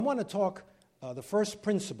I want to talk, the first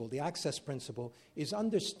principle, the access principle, is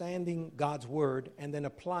understanding God's word and then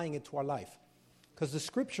applying it to our life. Because the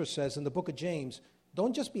scripture says in the book of James,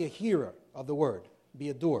 don't just be a hearer of the word, be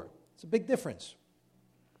a doer. It's a big difference.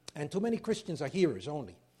 And too many Christians are hearers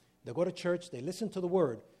only. They go to church, they listen to the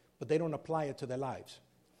word, but they don't apply it to their lives.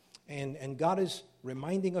 And God is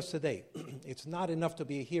reminding us today, it's not enough to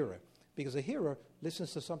be a hearer, because a hearer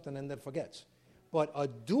listens to something and then forgets. But a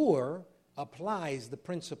doer applies the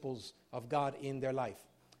principles of God in their life,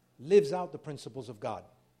 lives out the principles of God.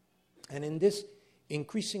 And in this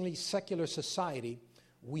increasingly secular society,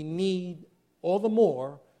 we need all the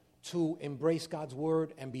more to embrace God's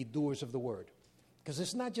word and be doers of the word. Because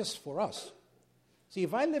it's not just for us. See,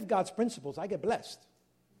 if I live God's principles, I get blessed.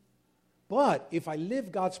 But if I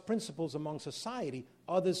live God's principles among society,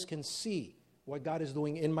 others can see what God is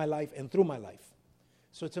doing in my life and through my life.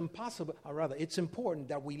 So it's it's important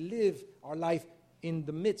that we live our life in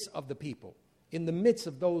the midst of the people, in the midst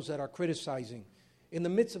of those that are criticizing, in the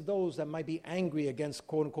midst of those that might be angry against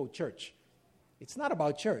quote-unquote church. It's not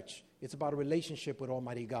about church. It's about a relationship with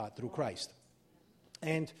Almighty God through Christ.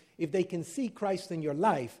 And if they can see Christ in your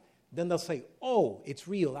life, then they'll say, oh, it's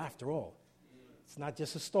real after all. It's not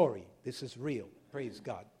just a story. This is real. Praise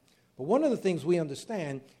God. But one of the things we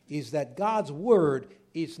understand is that God's word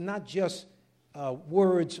is not just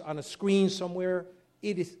words on a screen somewhere.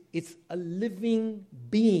 It's a living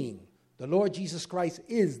being. The Lord Jesus Christ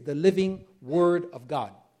is the living word of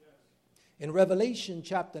God. In Revelation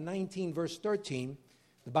chapter 19, verse 13,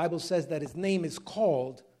 the Bible says that his name is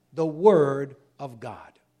called the Word of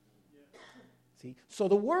God. See? So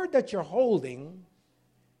the word that you're holding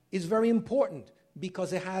is very important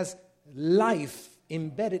because it has life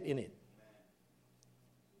embedded in it.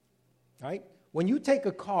 Right? When you take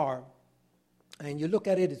a car and you look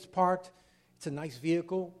at it, it's parked, it's a nice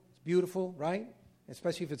vehicle, it's beautiful, right?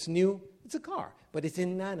 Especially if it's new, it's a car, but it's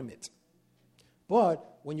inanimate.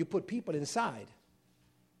 But when you put people inside,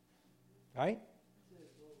 right?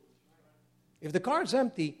 If the car's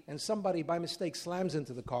empty and somebody by mistake slams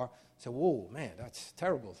into the car, say, whoa, man, that's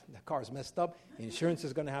terrible. The car's messed up. Insurance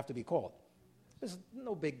is going to have to be called. It's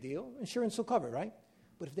no big deal. Insurance will cover it, right?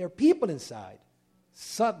 But if there are people inside,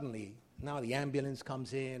 suddenly, now the ambulance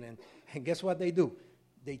comes in, and guess what they do?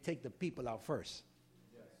 They take the people out first.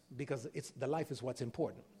 Yes. Because the life is what's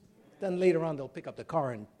important. Then later on, they'll pick up the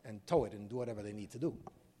car and tow it and do whatever they need to do.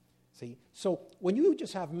 See? So when you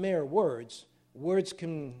just have mere words, words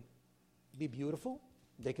can be beautiful.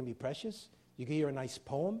 They can be precious. You can hear a nice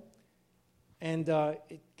poem, and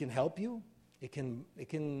it can help you. It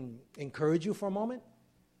can encourage you for a moment.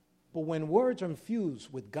 But when words are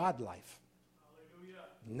infused with God life,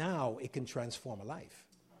 now it can transform a life.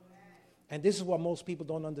 And this is what most people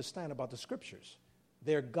don't understand about the scriptures.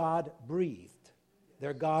 They're God-breathed.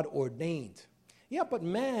 They're God-ordained. Yeah, but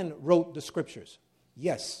man wrote the scriptures.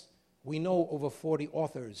 Yes, we know over 40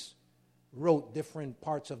 authors wrote different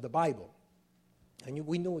parts of the Bible. And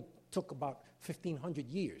we know it took about 1,500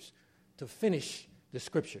 years to finish the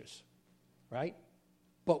scriptures, right?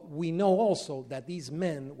 But we know also that these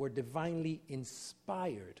men were divinely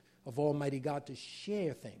inspired of Almighty God to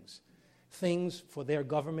share things for their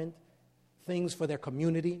government, things for their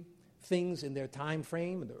community, things in their time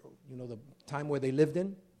frame, the time where they lived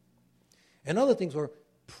in. And other things were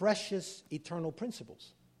precious eternal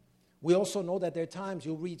principles. We also know that there are times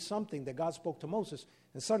you'll read something that God spoke to Moses,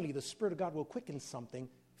 and suddenly the Spirit of God will quicken something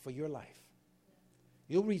for your life.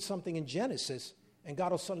 You'll read something in Genesis, and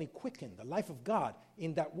God will suddenly quicken. The life of God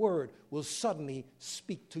in that word will suddenly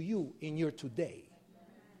speak to you in your today.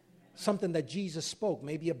 Something that Jesus spoke,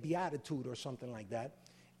 maybe a beatitude or something like that,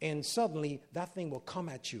 and suddenly that thing will come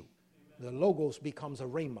at you. The logos becomes a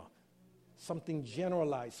rhema. Something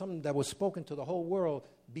generalized, something that was spoken to the whole world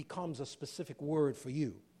becomes a specific word for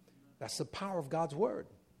you. That's the power of God's word.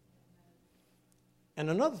 And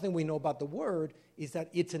another thing we know about the word is that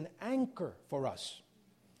it's an anchor for us.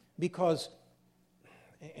 Because,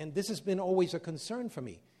 and this has been always a concern for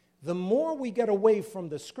me, the more we get away from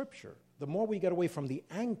the scripture, the more we get away from the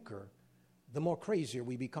anchor, the more crazier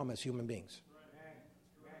we become as human beings.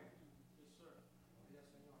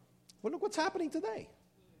 Well, look what's happening today.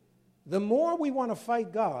 The more we want to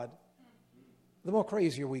fight God, the more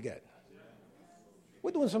crazier we get. We're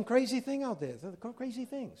doing some crazy thing out there. Crazy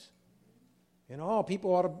things.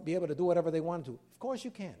 People ought to be able to do whatever they want to. Of course you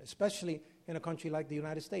can, especially in a country like the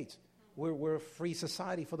United States. We're a free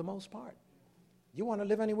society for the most part. You want to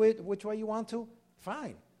live any way, which way you want to?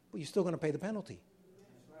 Fine. But you're still going to pay the penalty.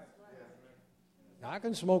 Now, I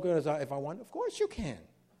can smoke it if I want. Of course you can.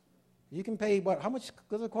 You can pay, how much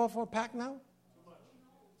does it cost for a pack now?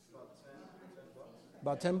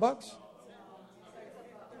 About $10?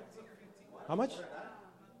 How much?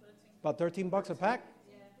 About $13 a pack?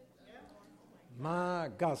 My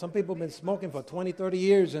God, some people have been smoking for 20, 30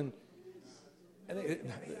 years, and it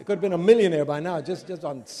could have been a millionaire by now just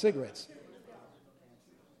on cigarettes.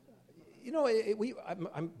 You know,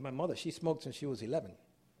 my mother, she smoked since she was 11.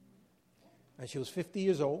 And she was 50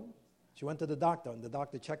 years old. She went to the doctor, and the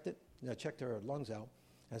doctor checked her lungs out,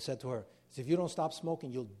 and said to her, if you don't stop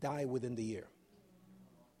smoking, you'll die within the year.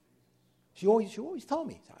 She always told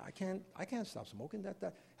me, I can't stop smoking.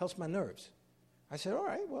 That helps my nerves. I said, all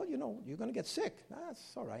right, well, you know, you're going to get sick.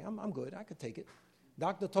 That's all right. I'm good. I could take it.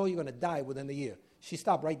 Doctor told you you're going to die within the year. She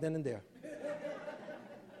stopped right then and there.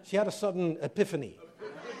 She had a sudden epiphany.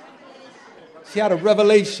 She had a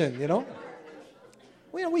revelation, you know.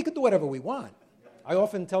 Well, we could do whatever we want. I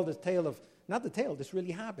often tell this tale of, not the tale, this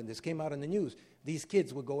really happened. This came out in the news. These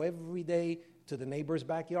kids would go every day to the neighbor's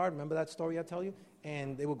backyard. Remember that story I tell you?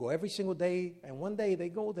 And they would go every single day. And one day they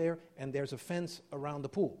go there, and there's a fence around the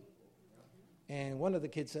pool. And one of the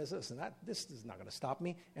kids says, listen, this is not going to stop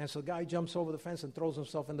me. And so the guy jumps over the fence and throws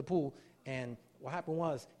himself in the pool. And what happened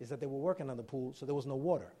is that they were working on the pool, so there was no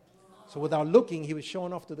water. So without looking, he was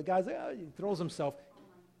showing off to the guys. He throws himself.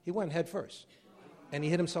 He went head first. And he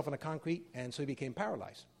hit himself on the concrete, and so he became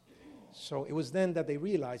paralyzed. So it was then that they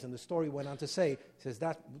realized, and the story went on to say, says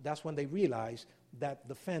that's when they realized that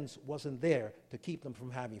the fence wasn't there to keep them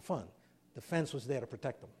from having fun. The fence was there to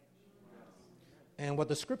protect them. And what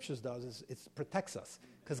the scriptures does is it protects us,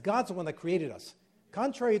 because God's the one that created us.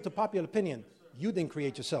 Contrary to popular opinion, you didn't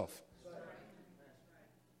create yourself.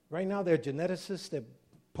 Right now, they're geneticists. They're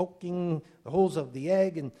poking the holes of the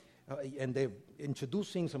egg, and they're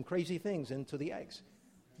introducing some crazy things into the eggs.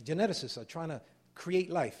 Geneticists are trying to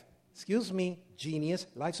create life. Excuse me, genius,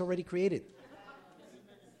 life's already created.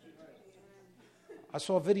 I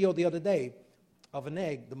saw a video the other day of an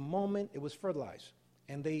egg the moment it was fertilized.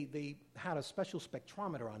 And they had a special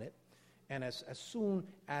spectrometer on it. And as soon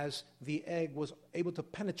as the egg was able to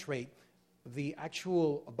penetrate the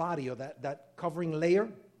actual body of that covering layer,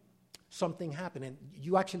 something happened. And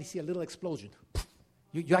you actually see a little explosion.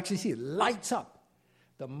 You actually see it lights up.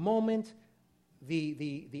 The moment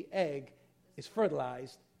the egg is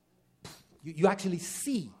fertilized, you actually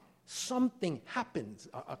see something happens,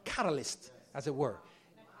 a catalyst, as it were,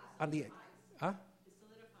 on the egg. Huh?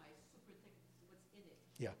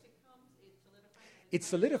 Yeah. It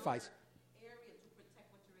solidifies.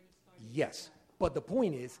 Yes. But the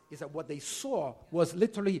point is that what they saw was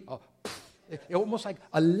literally almost like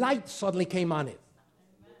a light suddenly came on it.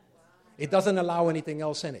 It doesn't allow anything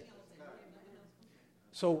else in it.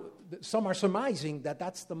 So some are surmising that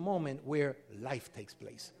that's the moment where life takes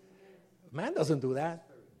place. Man doesn't do that.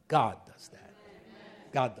 God does that.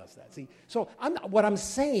 God does that. See, so what I'm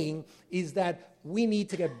saying is that we need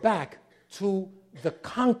to get back to the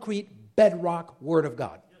concrete bedrock Word of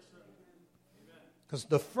God. Because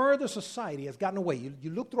the further society has gotten away,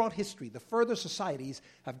 you look throughout history, the further societies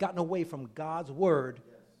have gotten away from God's Word,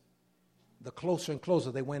 the closer and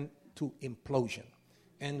closer they went to implosion.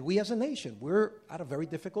 And we as a nation, we're at a very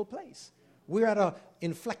difficult place. We're at an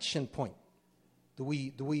inflection point. Do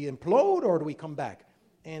we implode or do we come back?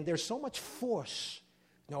 And there's so much force.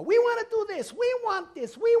 You know, we want to do this, we want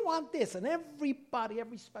this, we want this. And everybody,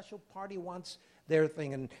 every special party wants their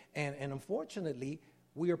thing. And unfortunately,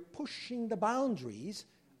 we are pushing the boundaries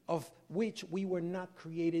of which we were not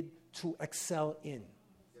created to excel in.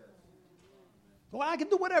 Well, I can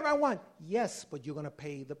do whatever I want. Yes, but you're going to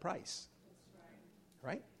pay the price.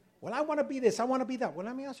 Right? Well, I want to be this, I want to be that. Well,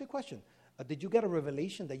 let me ask you a question. Did you get a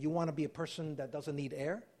revelation that you want to be a person that doesn't need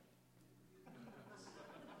air?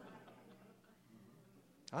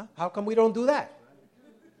 Huh? How come we don't do that?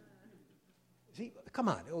 See, come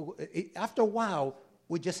on. After a while,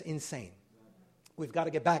 we're just insane. We've got to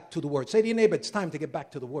get back to the Word. Say to your neighbor, it's time to get back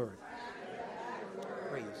to the Word.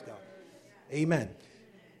 Praise God. Amen.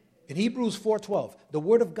 In Hebrews 4:12, the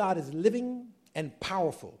Word of God is living and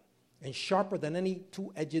powerful and sharper than any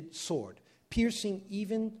two-edged sword, piercing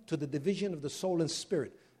even to the division of the soul and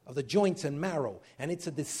spirit, of the joints and marrow, and it's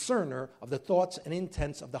a discerner of the thoughts and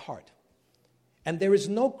intents of the heart. And there is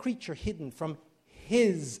no creature hidden from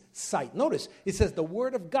His sight. Notice, it says the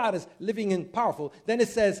Word of God is living and powerful. Then it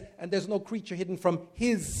says, and there's no creature hidden from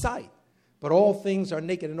His sight. But all things are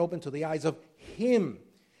naked and open to the eyes of Him.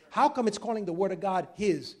 How come it's calling the Word of God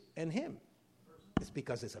His and Him? It's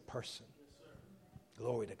because it's a person.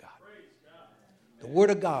 Glory to God. The Word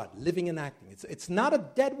of God, living and acting. It's not a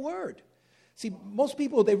dead word. See, most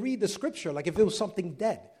people, they read the Scripture like if it was something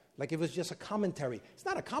dead. Like if it was just a commentary. It's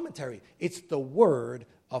not a commentary. It's the Word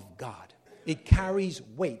of God. It carries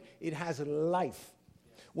weight. It has life.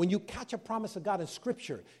 When you catch a promise of God in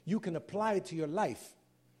Scripture, you can apply it to your life,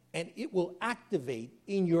 and it will activate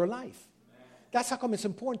in your life. That's how come it's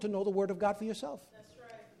important to know the Word of God for yourself. That's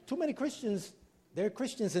right. Too many Christians, they're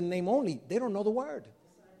Christians in name only. They don't know the Word.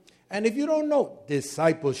 And if you don't know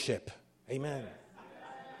discipleship, amen.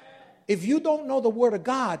 If you don't know the Word of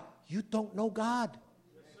God, you don't know God.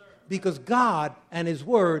 Because God and His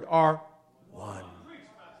Word are one.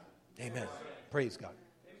 Amen. Praise God.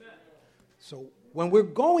 So when we're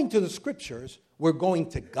going to the Scriptures, we're going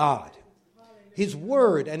to God. His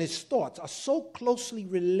Word and His thoughts are so closely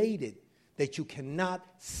related that you cannot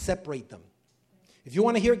separate them. If you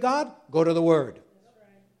want to hear God, go to the Word.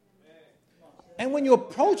 And when you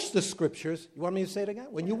approach the Scriptures, you want me to say it again?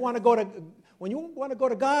 When you want to go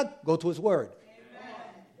to God, go to His Word.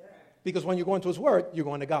 Because when you go into His Word, you're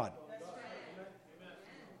going to God.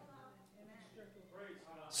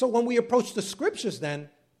 So when we approach the Scriptures then,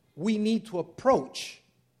 we need to approach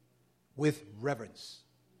with reverence.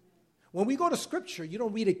 When we go to Scripture, you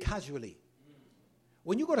don't read it casually.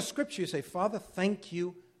 When you go to Scripture, you say, Father, thank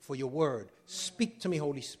you for your word. Speak to me,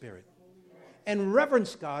 Holy Spirit. And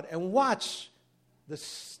reverence God and watch the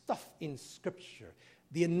stuff in Scripture,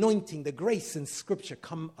 the anointing, the grace in Scripture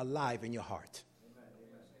come alive in your heart.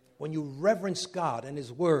 When you reverence God and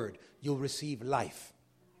His word, you'll receive life.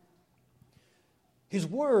 His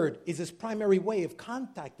word is His primary way of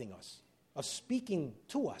contacting us, of speaking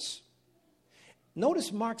to us.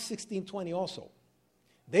 Notice Mark 16:20 also.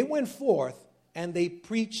 They went forth and they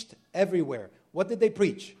preached everywhere. What did they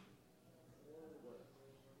preach?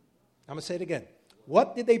 I'm going to say it again.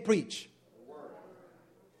 What did they preach?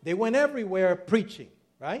 They went everywhere preaching,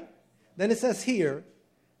 right? Then it says here,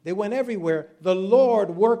 they went everywhere, the Lord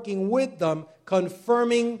working with them,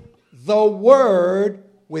 confirming the word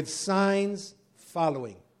with signs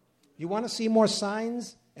following. You want to see more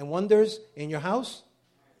signs and wonders in your house?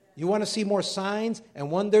 You want to see more signs and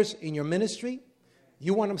wonders in your ministry?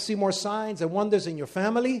 You want to see more signs and wonders in your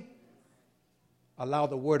family? Allow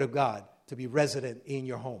the Word of God to be resident in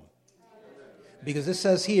your home. Because it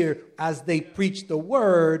says here, as they preached the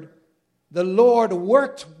Word, the Lord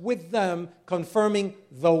worked with them, confirming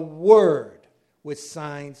the Word with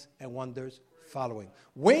signs and wonders following.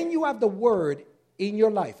 When you have the Word in your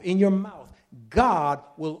life, in your mouth, God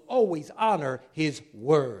will always honor His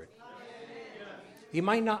Word. He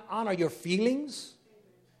might not honor your feelings.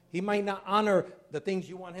 He might not honor the things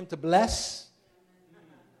you want Him to bless.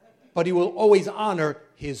 But He will always honor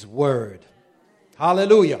His Word.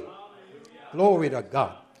 Hallelujah. Glory to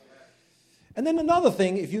God. And then another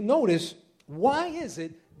thing, if you notice, why is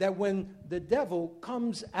it that when the devil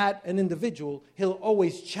comes at an individual, he'll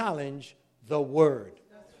always challenge the Word?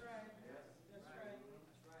 That's right. That's right.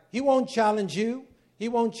 He won't challenge you. He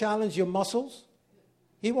won't challenge your muscles.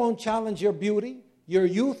 He won't challenge your beauty, your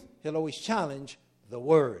youth. He'll always challenge the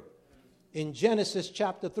Word. In Genesis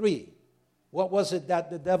chapter 3, what was it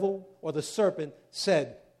that the devil or the serpent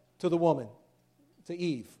said to the woman, to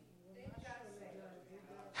Eve?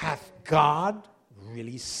 Hath God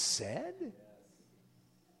really said?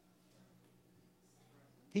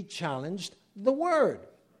 He challenged the Word.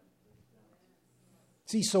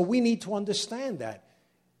 See, so we need to understand that.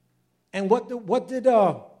 And what did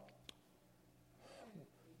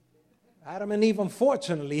Adam and Eve,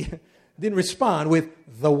 unfortunately, didn't respond with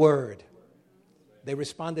the Word. They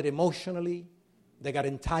responded emotionally, they got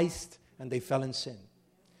enticed, and they fell in sin.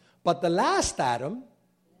 But the last Adam,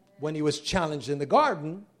 when he was challenged in the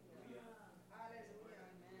garden,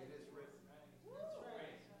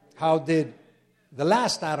 how did the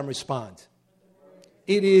last Adam respond?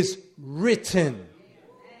 It is written.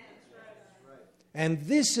 And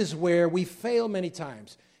this is where we fail many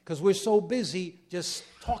times, because we're so busy just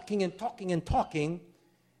talking and talking and talking,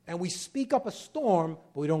 and we speak up a storm,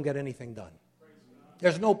 but we don't get anything done.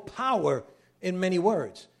 There's no power in many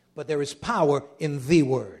words, but there is power in the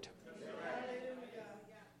Word.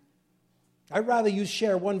 I'd rather you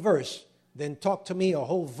share one verse than talk to me a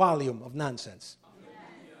whole volume of nonsense.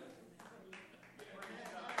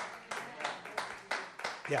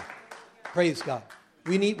 Yeah, praise God.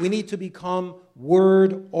 We need to become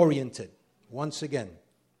word-oriented. Once again,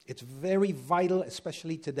 it's very vital,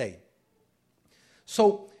 especially today.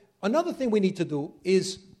 So another thing we need to do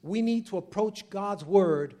is we need to approach God's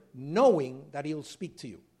word knowing that He'll speak to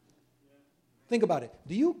you. Think about it.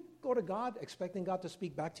 Do you go to God expecting God to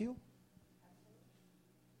speak back to you?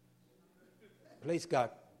 The place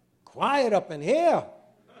got quiet up in here.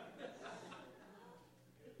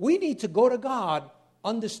 We need to go to God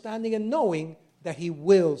understanding and knowing that He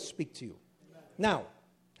will speak to you. Now,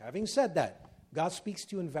 having said that, God speaks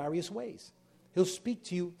to you in various ways. He'll speak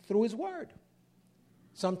to you through His Word.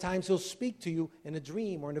 Sometimes he'll speak to you in a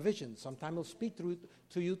dream or in a vision. Sometimes he'll speak to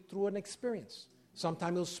you through an experience.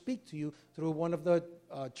 Sometimes he'll speak to you through one of the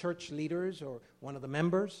church leaders or one of the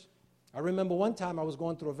members. I remember one time I was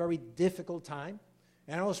going through a very difficult time,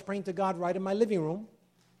 and I was praying to God right in my living room.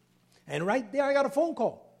 And right there I got a phone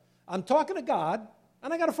call. I'm talking to God,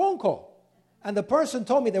 and I got a phone call. And the person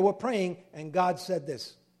told me they were praying, and God said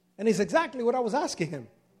this. And it's exactly what I was asking him,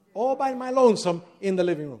 all by my lonesome in the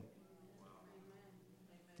living room.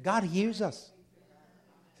 God hears us.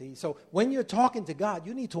 See, so when you're talking to God,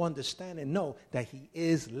 you need to understand and know that he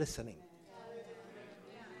is listening.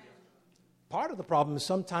 Part of the problem is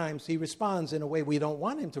sometimes he responds in a way we don't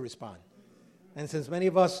want him to respond. And since many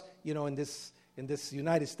of us, in this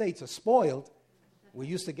United States are spoiled, we're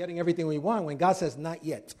used to getting everything we want when God says, not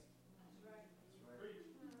yet.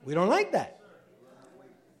 We don't like that.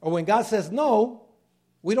 Or when God says no,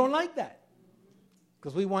 we don't like that.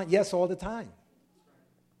 Because we want yes all the time.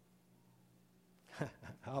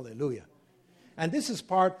 Hallelujah. And this is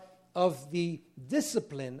part of the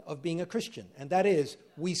discipline of being a Christian. And that is,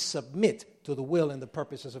 we submit to the will and the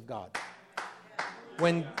purposes of God.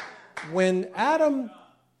 When Adam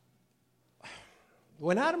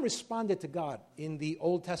responded to God in the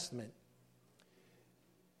Old Testament,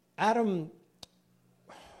 Adam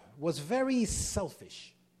was very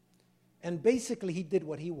selfish. And basically he did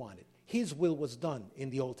what he wanted. His will was done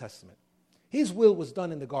in the Old Testament. His will was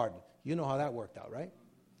done in the garden. You know how that worked out, right?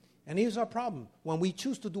 And here's our problem. When we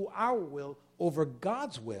choose to do our will over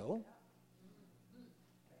God's will,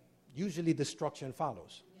 usually destruction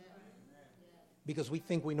follows. Because we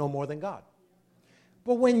think we know more than God.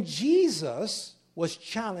 But when Jesus was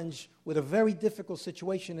challenged with a very difficult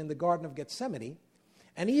situation in the Garden of Gethsemane,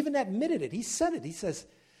 and he even admitted it, he said it, he says,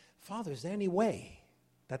 Father, is there any way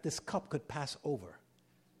that this cup could pass over?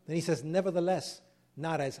 Then he says, nevertheless,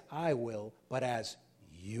 not as I will, but as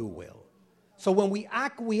you will. So when we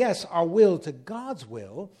acquiesce our will to God's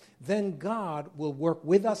will, then God will work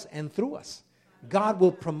with us and through us. God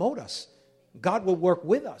will promote us. God will work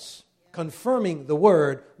with us, confirming the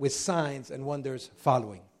word with signs and wonders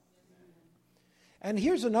following. And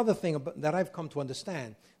here's another thing that I've come to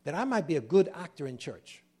understand, that I might be a good actor in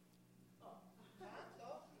church.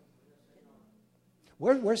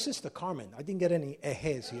 Where's Sister Carmen? I didn't get any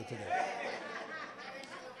ehes here today.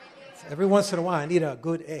 Every once in a while, I need a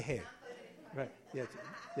good ehe. Right?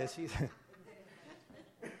 Yes, she's.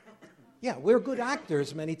 Yeah, we're good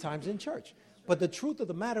actors many times in church. But the truth of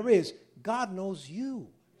the matter is, God knows you.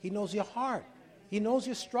 He knows your heart. He knows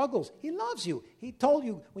your struggles. He loves you. He told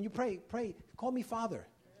you when you pray, call me Father.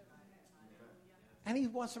 And he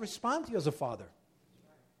wants to respond to you as a father.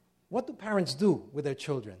 What do parents do with their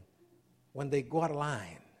children when they go out of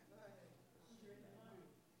line?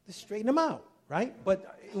 They straighten them out, right?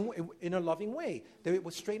 But in a loving way. They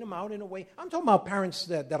would straighten them out in a way. I'm talking about parents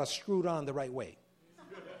that are screwed on the right way.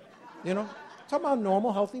 I'm talking about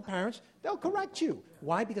normal, healthy parents. They'll correct you.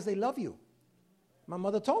 Why? Because they love you. My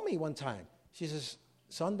mother told me one time, she says,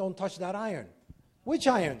 son, don't touch that iron. Which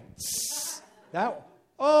iron? That.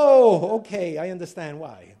 Oh, okay, I understand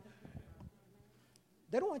why.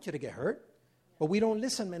 They don't want you to get hurt. But we don't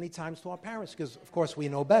listen many times to our parents because, of course, we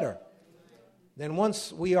know better. Then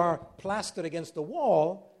once we are plastered against the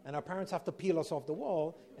wall, and our parents have to peel us off the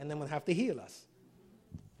wall, and then we'll have to heal us.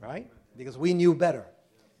 Right? Because we knew better.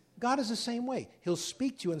 God is the same way. He'll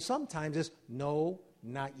speak to you, and sometimes it's, no,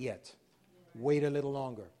 not yet. Wait a little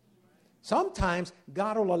longer. Sometimes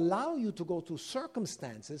God will allow you to go through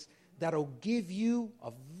circumstances that will give you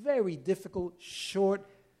a very difficult, short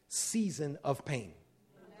season of pain.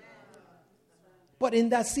 But in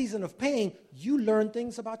that season of pain, you learn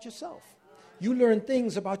things about yourself. You learn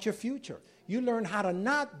things about your future. You learn how to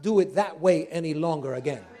not do it that way any longer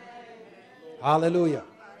again. Hallelujah.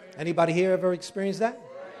 Anybody here ever experienced that?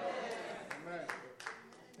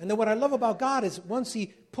 And then what I love about God is once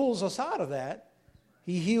he pulls us out of that,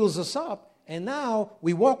 he heals us up, and now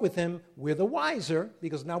we walk with him, we're the wiser,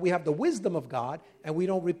 because now we have the wisdom of God, and we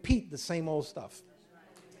don't repeat the same old stuff,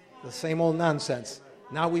 the same old nonsense.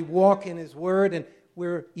 Now we walk in his word, and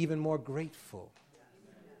we're even more grateful.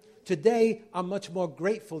 Today, I'm much more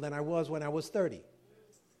grateful than I was when I was 30.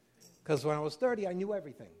 Because when I was 30, I knew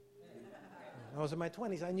everything. When I was in my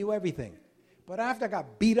 20s, I knew everything. But after I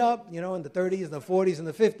got beat up, in the 30s, and the 40s, and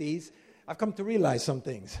the 50s, I've come to realize some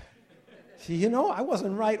things. See, I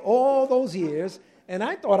wasn't right all those years, and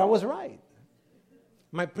I thought I was right.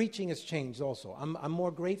 My preaching has changed also. I'm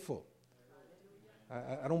more grateful.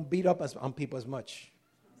 I don't beat up on people as much.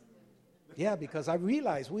 Yeah, because I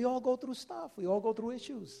realize we all go through stuff. We all go through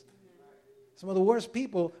issues. Some of the worst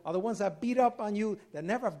people are the ones that beat up on you that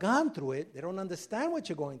never have gone through it. They don't understand what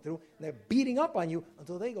you're going through. They're beating up on you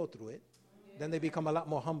until they go through it. Then they become a lot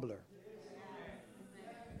more humbler.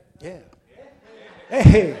 Yeah.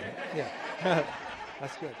 Hey. Yeah.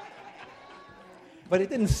 That's good. But it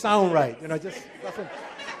didn't sound right. Just nothing.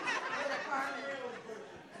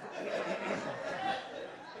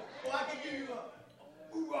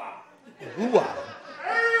 Ooh-ah.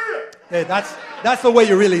 Yeah, that's the way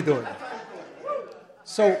you really do it.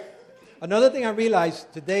 So, another thing I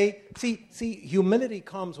realized today, see, humility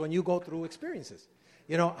comes when you go through experiences.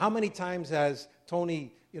 How many times has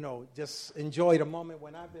Tony, just enjoyed a moment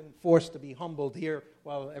when I've been forced to be humbled here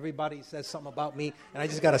while everybody says something about me, and I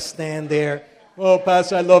just got to stand there. Oh,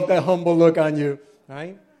 Pastor, I love that humble look on you,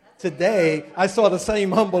 right? Today, I saw the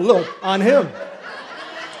same humble look on him.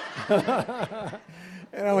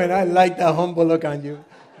 And I like that humble look on you.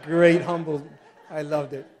 Great humble. I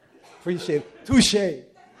loved it. Appreciate it. Touché.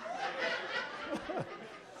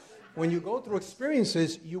 When you go through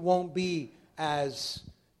experiences, you won't be as,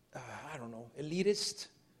 elitist.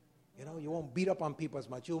 You won't beat up on people as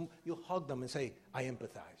much. You'll hug them and say, I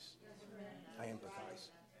empathize. I empathize.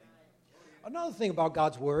 Another thing about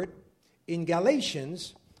God's Word, in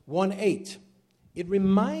Galatians 1:8, it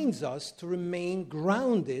reminds us to remain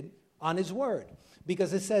grounded on His Word.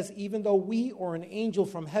 Because it says, even though we or an angel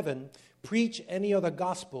from heaven preach any other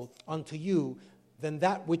gospel unto you than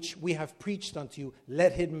that which we have preached unto you,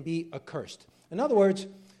 let him be accursed. In other words,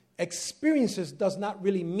 experiences does not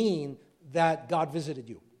really mean that God visited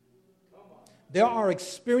you. There are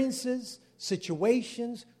experiences,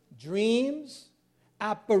 situations, dreams,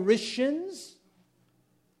 apparitions.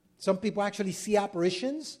 Some people actually see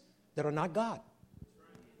apparitions that are not God.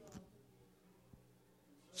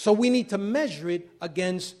 So we need to measure it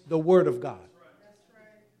against the Word of God.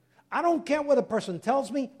 I don't care what a person tells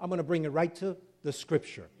me, I'm going to bring it right to the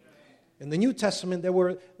Scripture. In the New Testament, there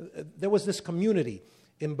was this community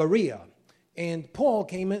in Berea, and Paul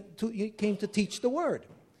came to teach the Word.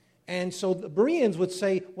 And so the Bereans would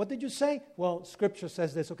say, what did you say? Well, Scripture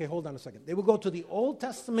says this. Okay, hold on a second. They would go to the Old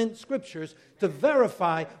Testament Scriptures to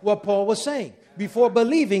verify what Paul was saying before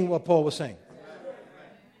believing what Paul was saying.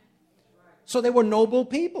 So they were noble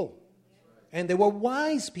people, and they were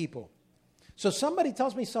wise people. So somebody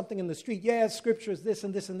tells me something in the street, Scripture is this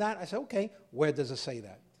and this and that. I say, okay, where does it say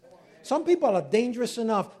that? Some people are dangerous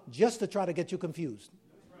enough just to try to get you confused.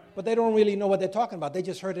 But they don't really know what they're talking about. They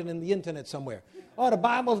just heard it in the internet somewhere. Oh, the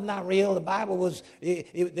Bible's not real. The Bible was,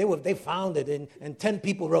 they found it, and 10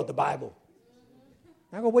 people wrote the Bible.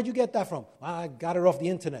 I go, where'd you get that from? I got it off the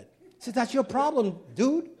internet. I said, that's your problem,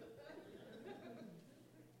 dude.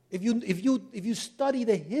 If you study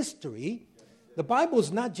the history, the Bible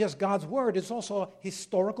is not just God's Word, it's also a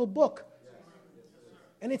historical book.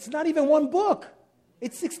 And it's not even one book.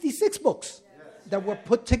 It's 66 books that were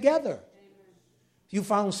put together. You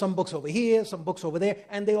found some books over here, some books over there,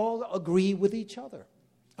 and they all agree with each other.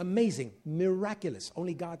 Amazing, miraculous.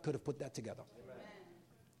 Only God could have put that together.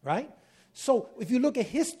 Right? So if you look at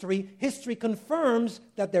history, history confirms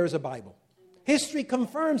that there is a Bible. History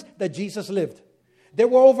confirms that Jesus lived. There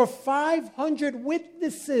were over 500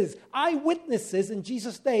 witnesses, eyewitnesses in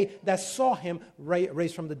Jesus' day that saw him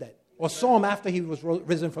raised from the dead, or saw him after he was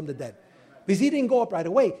risen from the dead. Because he didn't go up right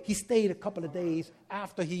away. He stayed a couple of days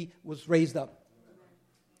after he was raised up.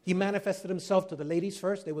 He manifested himself to the ladies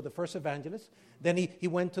first. They were the first evangelists. Then he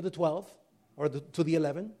went to the 12, or to the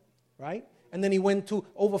 11, right? And then he went to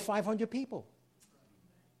over 500 people.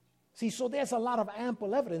 See, so there's a lot of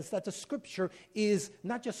ample evidence that the Scripture is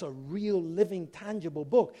not just a real, living, tangible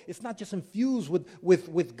book. It's not just infused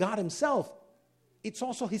with God himself. It's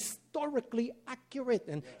also historically accurate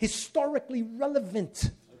and historically relevant.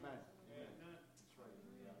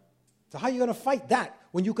 So how are you going to fight that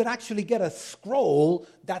when you could actually get a scroll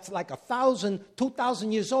that's like 1,000,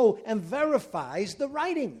 2,000 years old and verifies the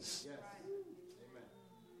writings? Yes.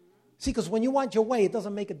 See, because when you want your way, it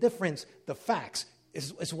doesn't make a difference. The facts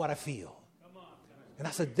is what I feel. And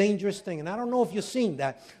that's a dangerous thing. And I don't know if you've seen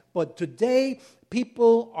that, but today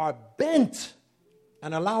people are bent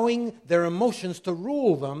on allowing their emotions to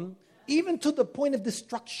rule them, even to the point of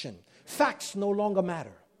destruction. Facts no longer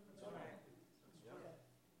matter.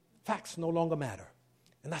 Facts no longer matter.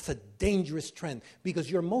 And that's a dangerous trend because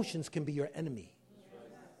your emotions can be your enemy.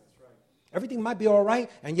 Everything might be all right,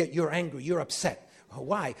 and yet you're angry, you're upset.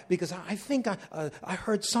 Why? Because I think I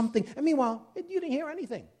heard something. And meanwhile, you didn't hear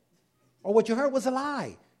anything. Or what you heard was a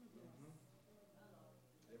lie.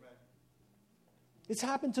 It's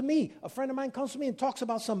happened to me. A friend of mine comes to me and talks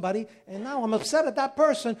about somebody, and now I'm upset at that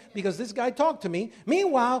person because this guy talked to me.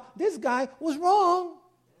 Meanwhile, this guy was wrong.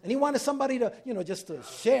 And he wanted somebody to, just to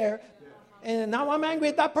share. And now I'm angry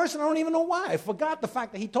at that person. I don't even know why. I forgot the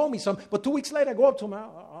fact that he told me something. But 2 weeks later, I go up to him.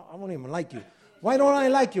 I don't even like you. Why don't I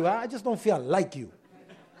like you? I just don't feel I like you.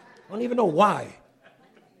 I don't even know why.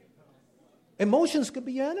 Emotions could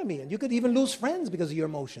be your enemy. And you could even lose friends because of your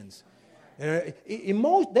emotions. There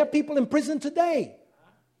are people in prison today,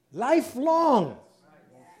 lifelong,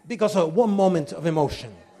 because of one moment of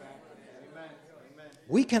emotion.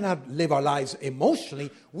 We cannot live our lives emotionally.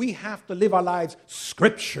 We have to live our lives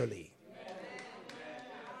scripturally.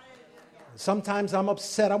 Sometimes I'm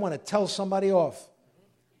upset. I want to tell somebody off.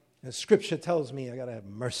 And Scripture tells me I got to have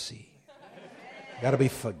mercy. I got to be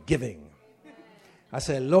forgiving. I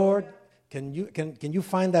say, Lord, can you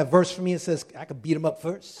find that verse for me? It says I could beat him up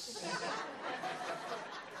first.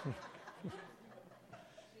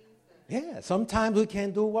 Yeah, sometimes we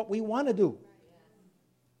can't do what we want to do.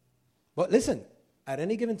 But listen, at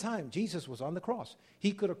any given time, Jesus was on the cross.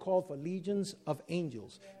 He could have called for legions of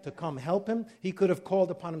angels to come help him. He could have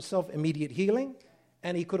called upon himself immediate healing.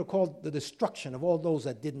 And he could have called the destruction of all those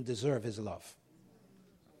that didn't deserve his love.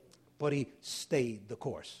 But he stayed the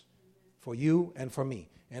course for you and for me.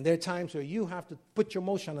 And there are times where you have to put your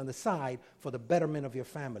emotion on the side for the betterment of your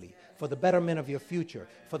family, for the betterment of your future,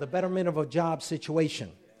 for the betterment of a job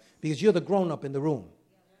situation. Because you're the grown-up in the room.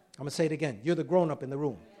 I'm going to say it again. You're the grown-up in the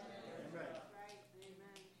room.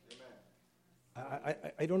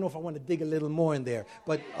 I don't know if I want to dig a little more in there,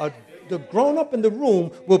 but the grown-up in the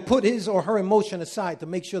room will put his or her emotion aside to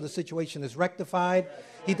make sure the situation is rectified.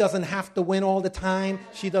 He doesn't have to win all the time.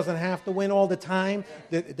 She doesn't have to win all the time.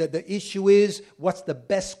 The issue is, what's the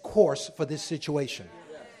best course for this situation?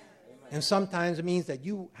 And sometimes it means that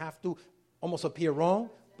you have to almost appear wrong,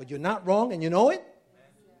 but you're not wrong and you know it.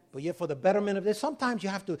 But yet for the betterment of this, sometimes you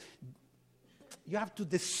have to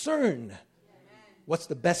discern what's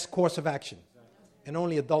the best course of action. And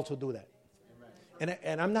only adults will do that.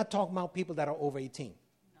 And I'm not talking about people that are over 18.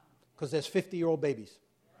 Because there's 50-year-old babies.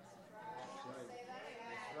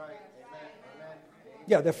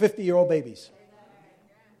 Yeah, they're 50-year-old babies.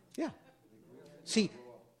 Yeah. See,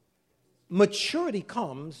 maturity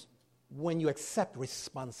comes when you accept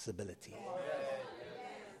responsibility.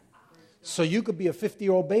 So you could be a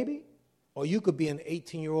 50-year-old baby, or you could be an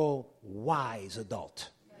 18-year-old wise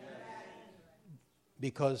adult.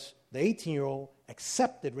 Because the 18-year-old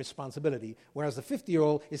accepted responsibility, whereas the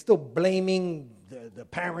 50-year-old is still blaming the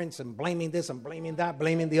parents and blaming this and blaming that,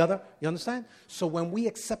 blaming the other. You understand? So when we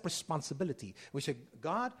accept responsibility, we say,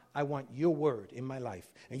 God, I want your word in my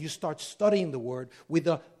life. And you start studying the word with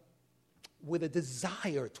a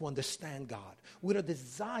desire to understand God, with a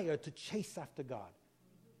desire to chase after God.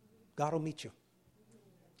 God will meet you.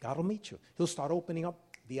 God will meet you. He'll start opening up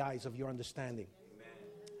the eyes of your understanding.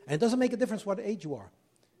 And it doesn't make a difference what age you are.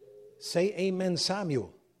 Say amen,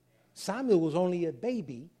 Samuel. Samuel was only a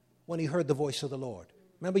baby when he heard the voice of the Lord.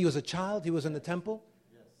 Remember, he was a child. He was in the temple.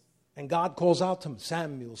 And God calls out to him,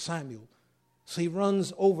 Samuel, Samuel. So he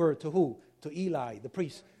runs over to who? To Eli, the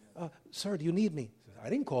priest. Sir, do you need me? He says, I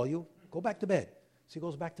didn't call you. Go back to bed. So he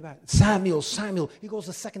goes back to bed. Samuel, Samuel. He goes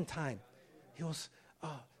the second time. He goes,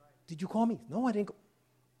 did you call me? No, I didn't go.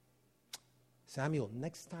 Samuel,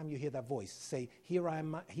 next time you hear that voice, say, here I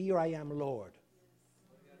am, Lord.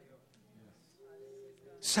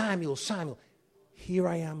 Samuel, Samuel, here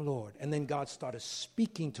I am, Lord. And then God started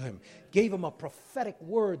speaking to him, gave him a prophetic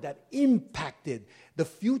word that impacted the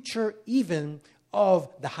future even of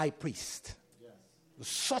the high priest. Yes.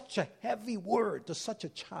 Such a heavy word to such a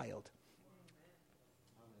child.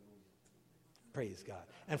 Praise God.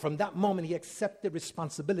 And from that moment, he accepted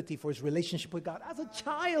responsibility for his relationship with God as a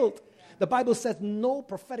child. The Bible says no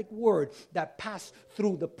prophetic word that passed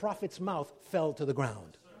through the prophet's mouth fell to the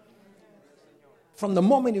ground. From the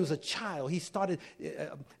moment he was a child, he started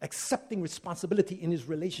accepting responsibility in his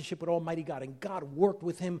relationship with Almighty God. And God worked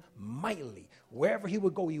with him mightily. Wherever he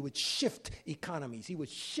would go, he would shift economies. He would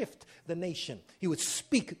shift the nation. He would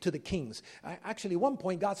speak to the kings. Actually, at one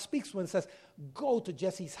point, God speaks to him and says, go to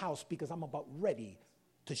Jesse's house because I'm about ready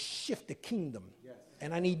to shift the kingdom. Yes.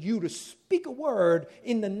 And I need you to speak a word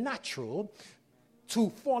in the natural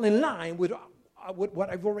to fall in line with what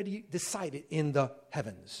I've already decided in the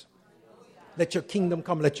heavens. Let your kingdom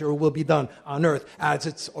come, let your will be done on earth as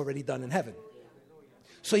it's already done in heaven.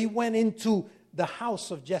 So he went into the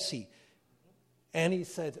house of Jesse and he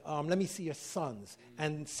said, let me see your sons.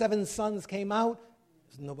 And 7 sons came out.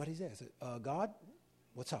 Nobody's there. I said, God,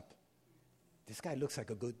 what's up? This guy looks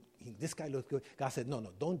good. God said, no,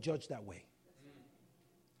 don't judge that way.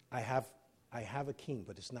 I have a king,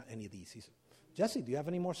 but it's not any of these. He said, Jesse, do you have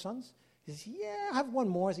any more sons? He says, yeah, I have one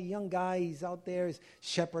more. He's a young guy. He's out there. He's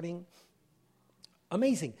shepherding.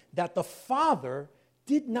 Amazing that the father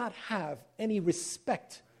did not have any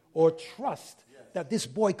respect or trust that this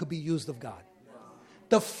boy could be used of God.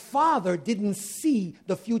 The father didn't see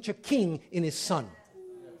the future king in his son.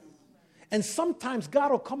 And sometimes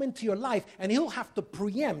God will come into your life and he'll have to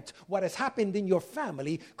preempt what has happened in your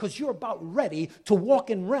family because you're about ready to walk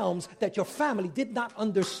in realms that your family did not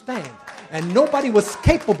understand. And nobody was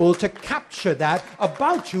capable to capture that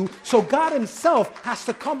about you. So God himself has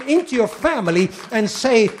to come into your family and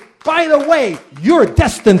say, by the way, you're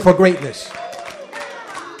destined for greatness.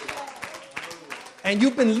 And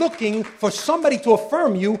you've been looking for somebody to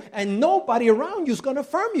affirm you, and nobody around you is going to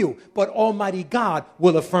affirm you. But Almighty God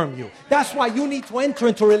will affirm you. That's why you need to enter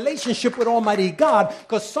into a relationship with Almighty God,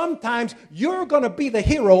 because sometimes you're going to be the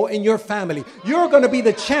hero in your family. You're going to be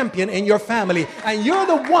the champion in your family. And you're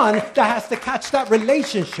the one that has to catch that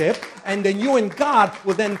relationship, and then you and God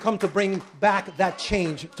will then come to bring back that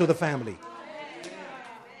change to the family.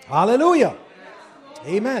 Hallelujah.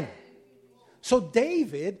 Amen. So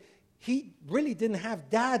David, he really didn't have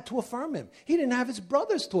dad to affirm him. He didn't have his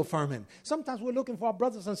brothers to affirm him. Sometimes we're looking for our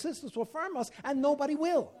brothers and sisters to affirm us, and nobody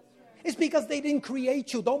will. It's because they didn't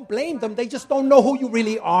create you. Don't blame them. They just don't know who you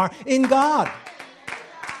really are in God.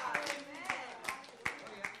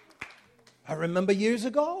 I remember years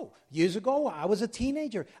ago, I was a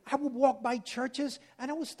teenager. I would walk by churches, and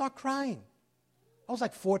I would start crying. I was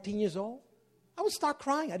like 14 years old. I would start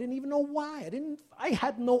crying. I didn't even know why. I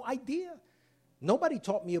had no idea. Nobody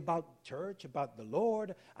taught me about church, about the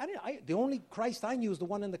Lord. The only Christ I knew was the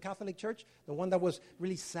one in the Catholic Church, the one that was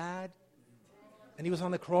really sad, and he was on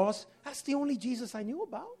the cross. That's the only Jesus I knew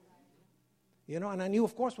about. You know, and I knew,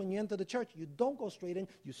 of course, when you enter the church, you don't go straight in.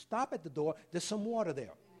 You stop at the door. There's some water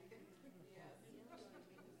there.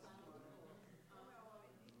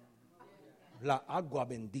 La agua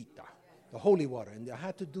bendita, the holy water. And I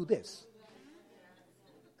had to do this.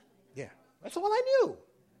 Yeah, that's all I knew.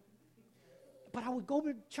 But I would go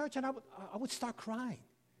to church and I would start crying.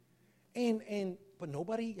 But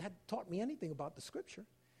nobody had taught me anything about the scripture.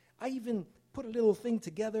 I even put a little thing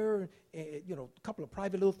together, a couple of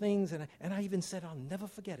private little things, and I even said, I'll never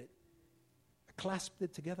forget it. I clasped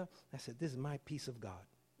it together. I said, this is my piece of God.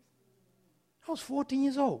 I was 14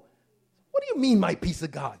 years old. What do you mean, my piece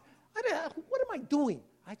of God? What am I doing?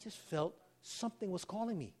 I just felt something was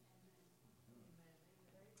calling me.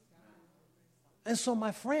 And so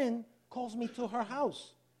my friend calls me to her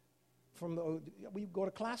house. We go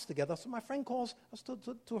to class together. So my friend calls us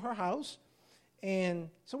to her house. And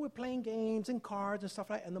so we're playing games and cards and stuff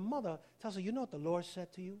like that. And the mother tells her, you know what the Lord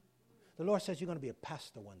said to you? The Lord says you're going to be a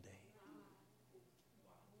pastor one day.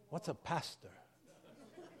 What's a pastor?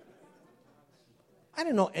 I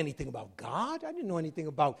didn't know anything about God. I didn't know anything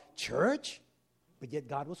about church. But yet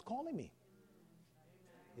God was calling me.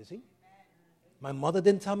 You see? My mother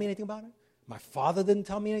didn't tell me anything about it. My father didn't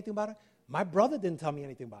tell me anything about it. My brother didn't tell me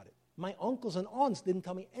anything about it. My uncles and aunts didn't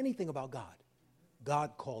tell me anything about God.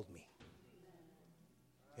 God called me.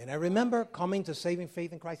 And I remember coming to saving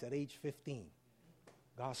faith in Christ at age 15.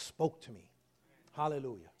 God spoke to me.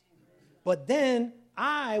 Hallelujah. But then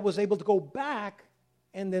I was able to go back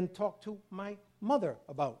and then talk to my mother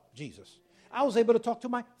about Jesus. I was able to talk to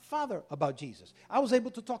my father about Jesus. I was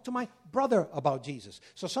able to talk to my brother about Jesus.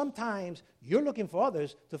 So sometimes you're looking for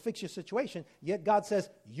others to fix your situation, yet God says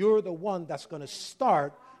you're the one that's going to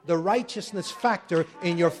start the righteousness factor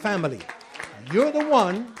in your family. You're the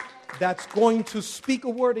one that's going to speak a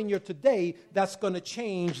word in your today that's going to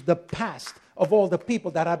change the past of all the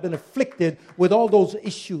people that have been afflicted with all those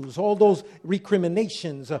issues, all those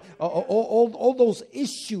recriminations, all those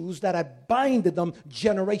issues that have binded them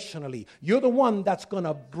generationally. You're the one that's going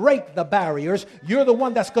to break the barriers. You're the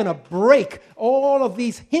one that's going to break all of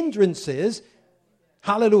these hindrances.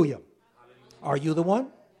 Hallelujah. Are you the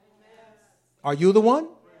one? Are you the one?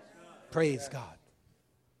 Praise God.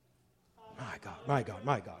 My God, my God,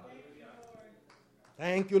 my God.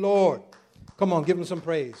 Thank you, Lord. Come on, give him some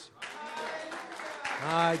praise.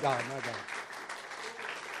 My God, my God.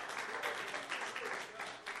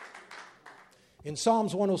 In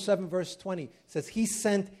Psalms 107, verse 20, it says, he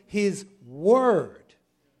sent his word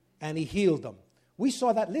and he healed them. We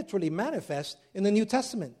saw that literally manifest in the New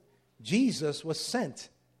Testament. Jesus was sent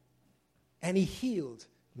and he healed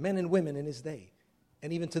men and women in his day.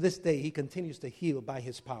 And even to this day, he continues to heal by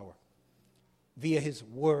his power via his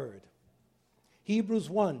word. Hebrews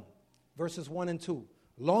 1, verses 1 and 2.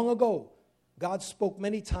 Long ago, God spoke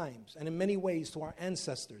many times and in many ways to our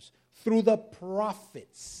ancestors through the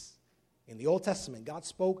prophets. In the Old Testament, God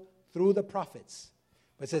spoke through the prophets.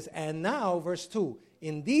 But it says, and now, verse 2,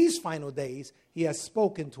 in these final days, he has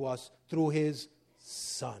spoken to us through his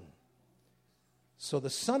Son. So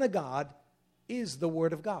the Son of God is the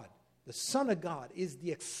Word of God. The Son of God is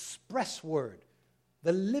the express Word,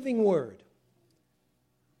 the living Word.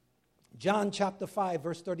 John chapter 5,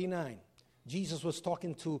 verse 39. Jesus was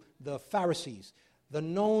talking to the Pharisees, the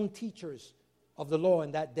known teachers of the law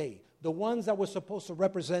in that day, the ones that were supposed to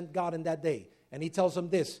represent God in that day. And he tells them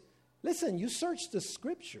this: listen, you search the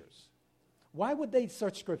Scriptures. Why would they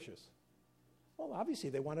search Scriptures? Well,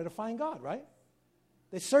 obviously they wanted to find God, right?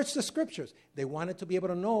 They searched the Scriptures. They wanted to be able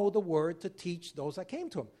to know the Word to teach those that came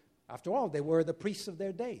to them. After all, they were the priests of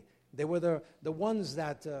their day. They were the ones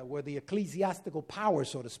that were the ecclesiastical power,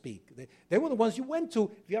 so to speak. They were the ones you went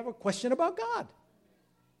to if you have a question about God.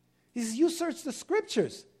 He says, you search the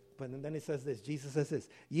Scriptures. But then he says this, Jesus says this: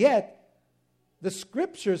 yet the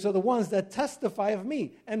Scriptures are the ones that testify of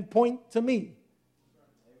me and point to me.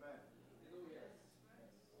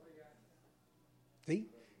 See?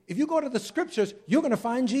 If you go to the Scriptures, you're going to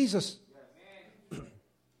find Jesus.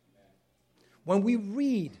 When we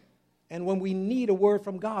read and when we need a word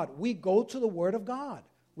from God, we go to the Word of God.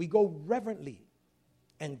 We go reverently,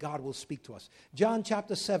 and God will speak to us. John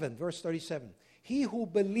chapter 7, verse 37. He who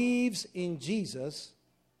believes in Jesus,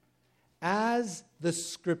 as the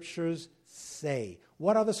Scriptures say.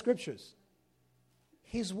 What are the Scriptures?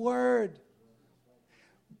 His Word.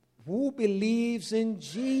 Who believes in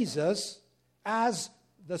Jesus, as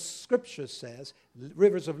the Scripture says,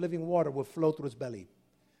 rivers of living water will flow through his belly.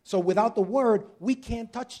 So without the Word, we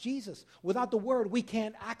can't touch Jesus. Without the Word, we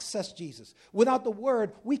can't access Jesus. Without the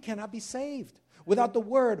Word, we cannot be saved. Without the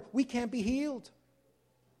Word, we can't be healed.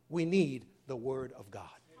 We need the Word of God.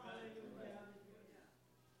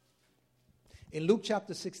 In Luke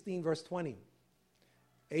chapter 16, verse 20,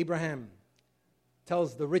 Abraham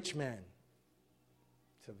tells the rich man,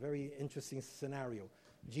 it's a very interesting scenario.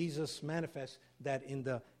 Jesus manifests that in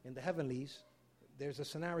the heavenlies, there's a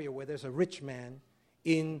scenario where there's a rich man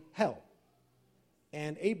in hell.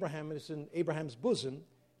 And Abraham is in Abraham's bosom,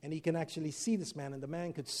 and he can actually see this man, and the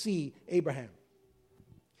man could see Abraham.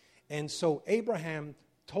 And so Abraham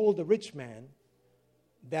told the rich man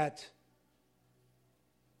that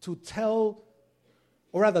to tell,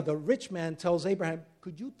 or rather the rich man tells Abraham,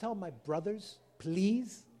 could you tell my brothers,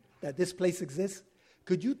 please, that this place exists?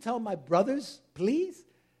 Could you tell my brothers, please?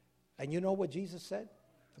 And you know what Jesus said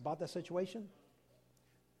about that situation?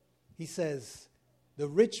 He says, the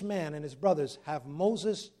rich man and his brothers have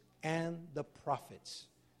Moses and the prophets.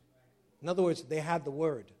 In other words, they had the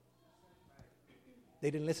Word. They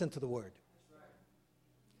didn't listen to the Word.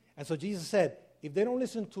 And so Jesus said, if they don't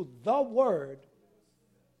listen to the Word,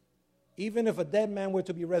 even if a dead man were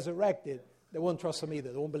to be resurrected, they won't trust him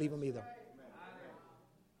either. They won't believe him either.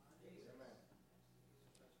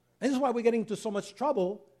 And this is why we're getting into so much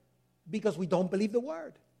trouble, because we don't believe the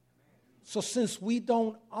Word. So since we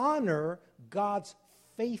don't honor God's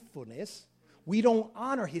faithfulness, we don't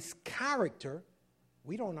honor His character,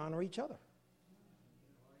 we don't honor each other.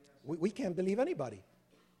 We can't believe anybody.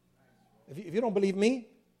 If you don't believe me,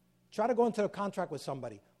 try to go into a contract with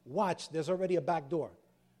somebody. Watch, there's already a back door.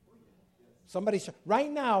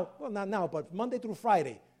 Right now, well, not now, but Monday through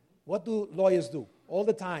Friday, what do lawyers do? All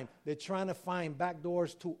the time, they're trying to find back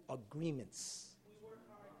doors to agreements.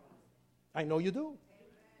 I know you do.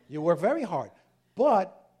 You work very hard.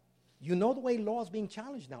 But you know the way law is being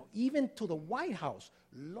challenged now. Even to the White House,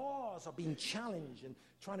 laws are being challenged and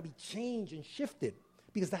trying to be changed and shifted,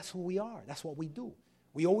 because that's who we are. That's what we do.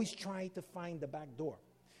 We always try to find the back door.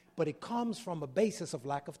 But it comes from a basis of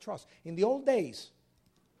lack of trust. In the old days,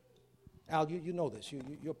 Al, you know this.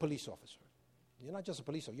 You're a police officer. You're not just a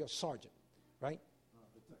police officer. You're a sergeant, right?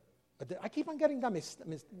 I keep on getting that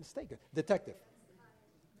mistaken. Detective.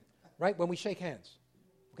 Right? When we shake hands.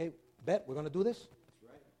 Okay, bet we're going to do this?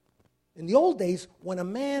 In the old days, when a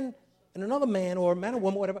man and another man, or a man and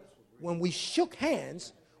woman, whatever, when we shook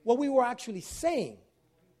hands, what we were actually saying,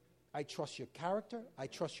 I trust your character, I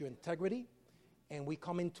trust your integrity, and we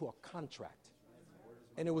come into a contract.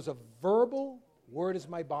 And it was a verbal, word is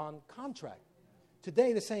my bond contract.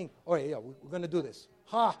 Today they're saying, oh yeah, we're going to do this.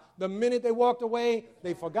 The minute they walked away,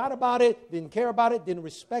 they forgot about it, didn't care about it, didn't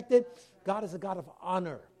respect it. God is a God of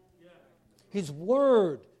honor. His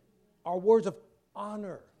word are words of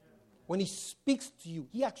honor. When He speaks to you,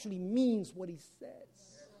 He actually means what He says.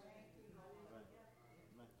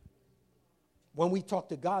 When we talk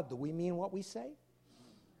to God, do we mean what we say?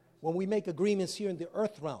 When we make agreements here in the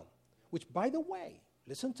earth realm, which, by the way,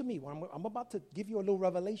 listen to me, I'm about to give you a little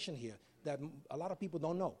revelation here that a lot of people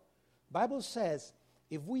don't know. Bible says,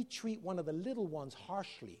 if we treat one of the little ones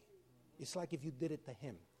harshly, it's like if you did it to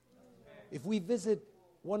him. If we visit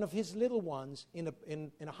one of His little ones in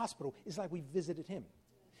a hospital, it's like we visited him.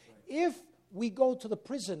 If we go to the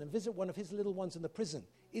prison and visit one of his little ones in the prison,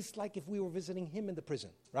 it's like if we were visiting him in the prison,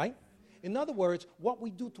 right? In other words, what we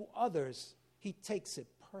do to others, he takes it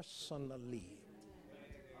personally.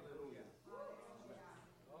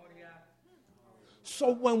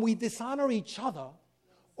 So when we dishonor each other,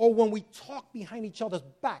 or when we talk behind each other's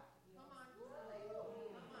back,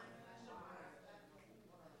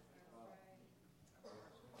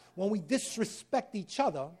 when we disrespect each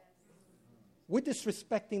other, we're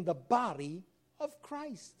disrespecting the body of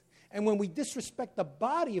Christ. And when we disrespect the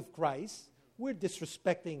body of Christ, we're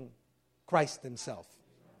disrespecting Christ himself.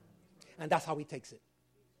 And that's how he takes it.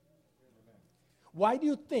 Why do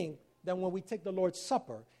you think that when we take the Lord's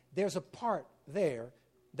Supper, there's a part there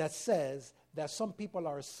that says that some people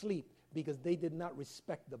are asleep because they did not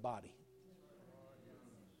respect the body?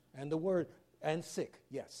 And the word, and sick,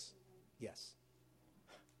 yes, yes.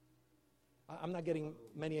 I'm not getting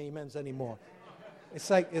many amens anymore. It's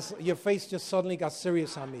like your face just suddenly got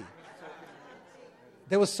serious on me.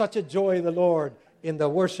 There was such a joy in the Lord in the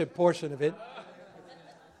worship portion of it.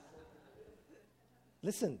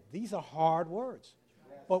 Listen, these are hard words.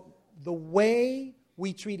 But the way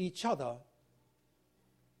we treat each other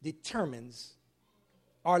determines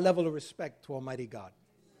our level of respect to Almighty God.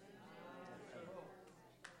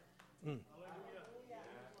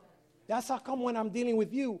 That's how come when I'm dealing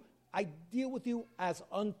with you, I deal with you as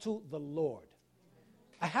unto the Lord.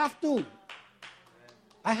 I have to.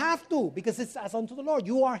 I have to, because it's as unto the Lord.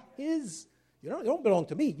 You are his. You don't belong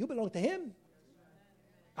to me. You belong to him.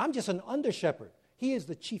 I'm just an under shepherd. He is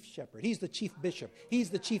the chief shepherd. He's the chief bishop. He's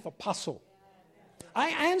the chief apostle. I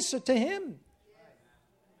answer to him.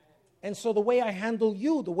 And so the way I handle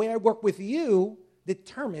you, the way I work with you,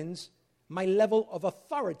 determines my level of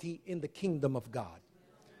authority in the kingdom of God.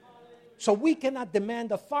 So we cannot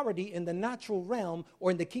demand authority in the natural realm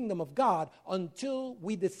or in the kingdom of God until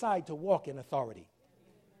we decide to walk in authority.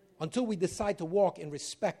 Until we decide to walk in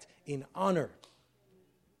respect, in honor.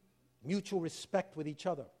 Mutual respect with each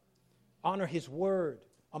other. Honor his word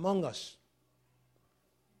among us.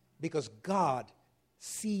 Because God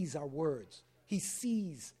sees our words. He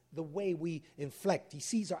sees the way we inflect. He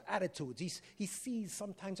sees our attitudes. He sees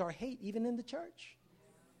sometimes our hate, even in the church.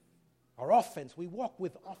 Our offense. We walk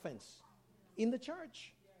with offense in the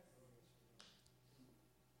church.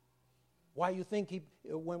 Why you think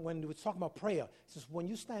when he was talking about prayer, he says, when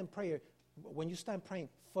you stand praying,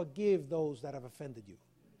 forgive those that have offended you.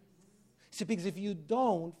 See, because if you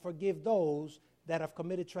don't forgive those that have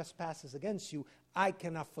committed trespasses against you, I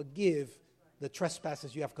cannot forgive the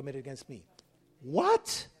trespasses you have committed against me.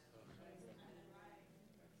 What?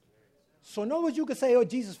 So in other words, you could say, oh,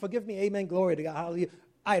 Jesus, forgive me, amen, glory to God, hallelujah.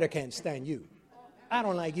 I can't stand you. I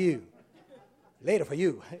don't like you. Later for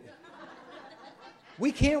you.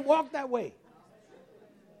 We can't walk that way.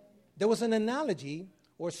 There was an analogy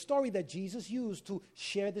or a story that Jesus used to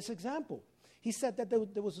share this example. He said that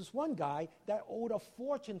there was this one guy that owed a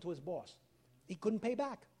fortune to his boss. He couldn't pay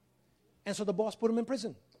back. And so the boss put him in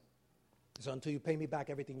prison. He said, until you pay me back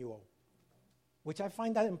everything you owe. Which I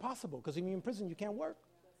find that impossible, because when you're in prison, you can't work.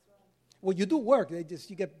 Well, you do work. You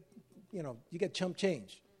get chump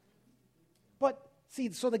change. But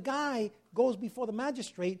see, so the guy goes before the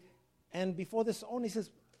magistrate, and before this owner, he says,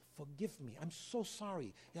 forgive me. I'm so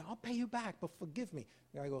sorry. Yeah, I'll pay you back, but forgive me.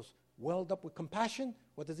 The guy goes, welled up with compassion.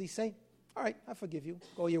 What does he say? All right, I forgive you.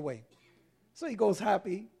 Go your way. So he goes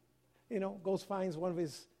happy, goes finds one of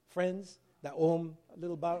his friends that owe him a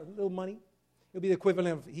little money. It'll be the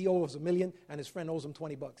equivalent of he owes $1 million and his friend owes him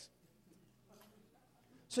 $20.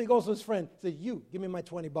 So he goes to his friend, says, you, give me my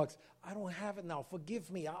 $20. I don't have it now. Forgive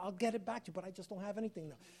me. I'll get it back to you, but I just don't have anything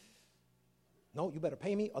now. No, you better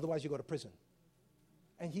pay me, otherwise you go to prison.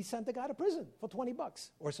 And he sent the guy to prison for $20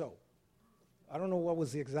 or so. I don't know what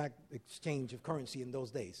was the exact exchange of currency in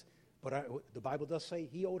those days, but the Bible does say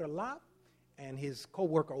he owed a lot and his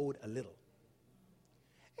co-worker owed a little.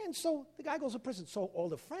 And so the guy goes to prison. So all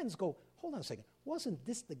the friends go, hold on a second. Wasn't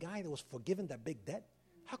this the guy that was forgiven that big debt?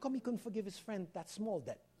 How come he couldn't forgive his friend that small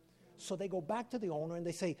debt? So they go back to the owner and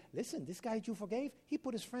they say, listen, this guy that you forgave, he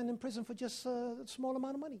put his friend in prison for just a small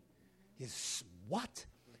amount of money. He says, what?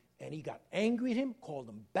 And he got angry at him, called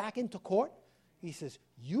him back into court. He says,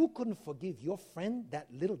 you couldn't forgive your friend that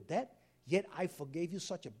little debt, yet I forgave you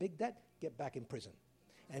such a big debt. Get back in prison.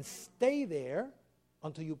 And stay there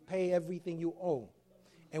until you pay everything you owe.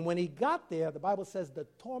 And when he got there, the Bible says the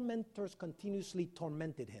tormentors continuously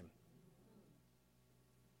tormented him.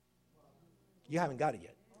 You haven't got it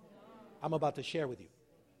yet. I'm about to share with you.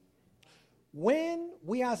 When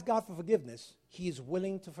we ask God for forgiveness, he is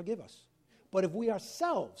willing to forgive us. But if we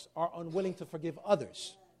ourselves are unwilling to forgive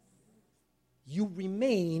others, you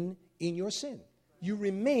remain in your sin. You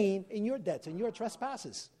remain in your debts and your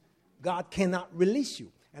trespasses. God cannot release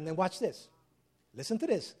you. And then watch this. Listen to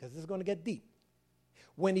this, because this is going to get deep.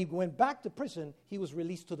 When he went back to prison, he was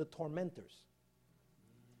released to the tormentors.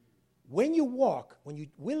 When you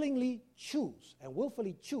willingly choose and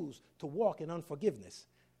willfully choose to walk in unforgiveness,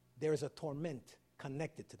 there is a torment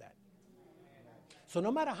connected to that. So no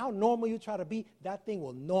matter how normal you try to be, that thing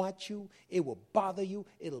will gnaw at you. It will bother you.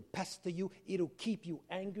 It'll pester you. It'll keep you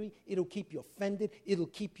angry. It'll keep you offended. It'll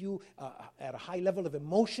keep you at a high level of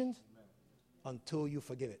emotions until you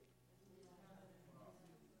forgive it.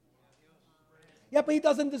 Yeah, but he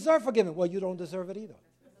doesn't deserve forgiveness. Well, you don't deserve it either.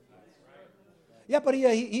 Yeah, but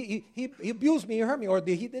he abused me, he hurt me, or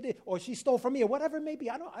he did it, or she stole from me, or whatever it may be.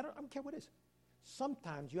 I don't care what it is.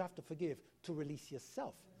 Sometimes you have to forgive to release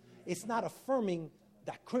yourself. It's not affirming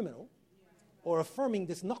that criminal or affirming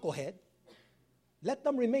this knucklehead. Let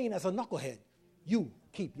them remain as a knucklehead. You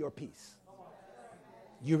keep your peace.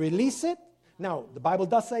 You release it. Now, the Bible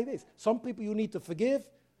does say this. Some people you need to forgive,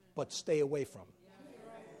 but stay away from.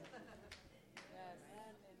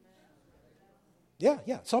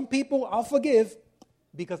 Yeah. Some people I'll forgive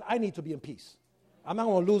because I need to be in peace. I'm not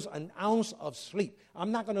going to lose an ounce of sleep.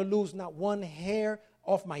 I'm not going to lose not one hair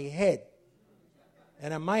off my head.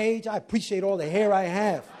 And at my age, I appreciate all the hair I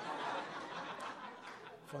have.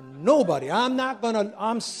 For nobody.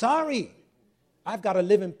 I'm sorry. I've got to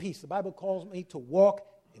live in peace. The Bible calls me to walk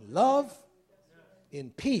in love,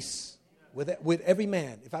 in peace with every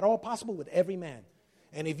man. If at all possible, with every man.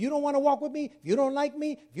 And if you don't want to walk with me, if you don't like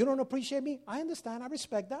me, if you don't appreciate me, I understand. I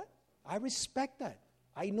respect that.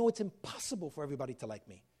 I know it's impossible for everybody to like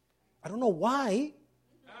me. I don't know why.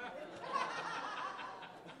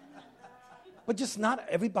 But just not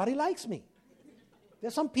everybody likes me.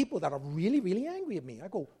 There's some people that are really, really angry at me. I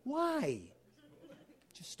go, why?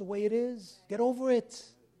 Just the way it is. Get over it.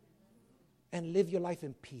 And live your life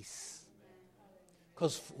in peace.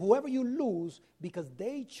 Because whoever you lose, because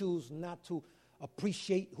they choose not to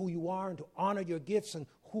appreciate who you are and to honor your gifts and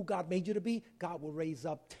who God made you to be, God will raise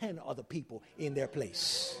up 10 other people in their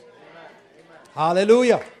place. Amen.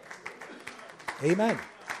 Hallelujah. Amen.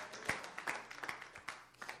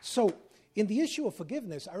 So, in the issue of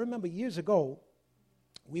forgiveness, I remember years ago,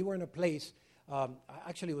 we were in a place,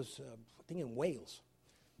 actually it was, I think in Wales.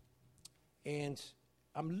 And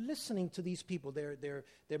I'm listening to these people. They're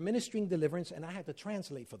ministering deliverance, and I had to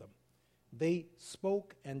translate for them. They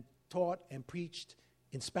spoke and taught and preached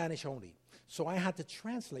in Spanish only. So I had to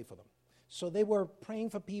translate for them. So they were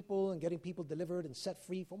praying for people and getting people delivered and set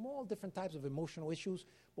free from all different types of emotional issues.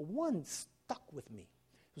 But one stuck with me.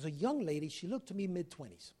 It was a young lady. She looked to me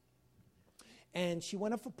mid-20s. And she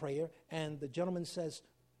went up for prayer, and the gentleman says,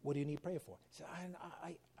 what do you need prayer for? She said,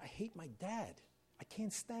 I hate my dad. I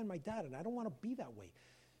can't stand my dad, and I don't want to be that way.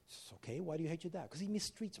 She says, okay, why do you hate your dad? Because he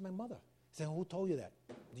mistreats my mother. I said, who told you that?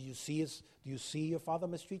 Do you see your father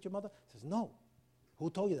mistreat your mother? He says, no. Who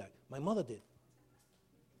told you that? My mother did.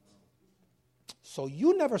 So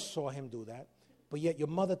you never saw him do that, but yet your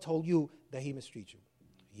mother told you that he mistreats you.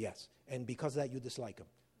 Yes. And because of that, you dislike him.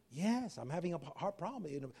 Yes, I'm having a hard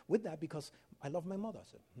problem with that because I love my mother. I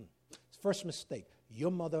said, First mistake.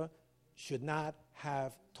 Your mother should not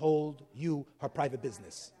have told you her private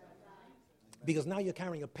business. Because now you're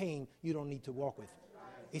carrying a pain you don't need to walk with.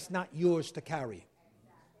 It's not yours to carry.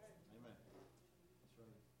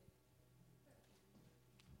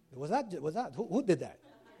 Was that? Who did that?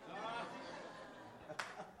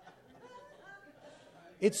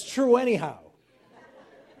 It's true anyhow.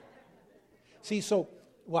 See, so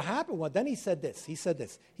what happened was then he said this. He says,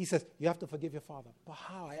 you have to forgive your father. But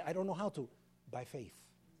how? I don't know how to. By faith.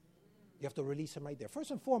 You have to release him right there.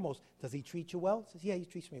 First and foremost, does he treat you well? He says, yeah, he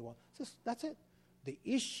treats me well. He says, that's it. The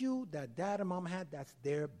issue that dad and mom had, that's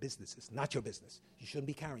their business. It's not your business. You shouldn't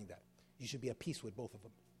be carrying that. You should be at peace with both of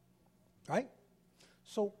them. Right?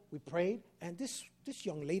 So we prayed, and this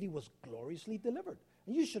young lady was gloriously delivered.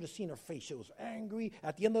 And you should have seen her face. She was angry.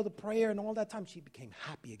 At the end of the prayer and all that time, she became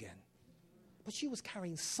happy again. But she was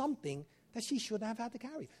carrying something that she shouldn't have had to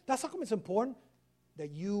carry. That's how come it's important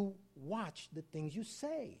that you watch the things you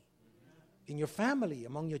say in your family,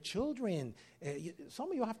 among your children.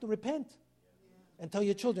 Some of you have to repent and tell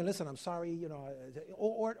your children, listen, I'm sorry,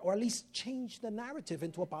 or at least change the narrative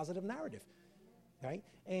into a positive narrative. Right?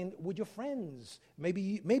 And with your friends,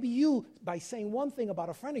 maybe you, by saying one thing about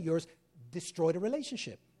a friend of yours, destroy the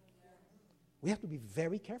relationship. We have to be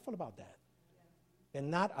very careful about that and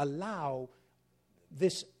not allow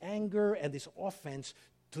this anger and this offense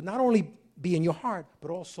to not only be in your heart, but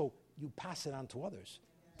also you pass it on to others.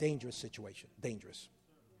 Dangerous situation. Dangerous.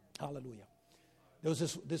 Hallelujah. There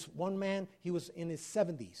was this one man, he was in his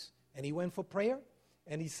 70s, And he went for prayer,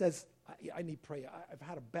 and he says, I need prayer. I've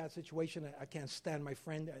had a bad situation. I can't stand my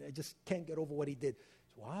friend. I just can't get over what he did.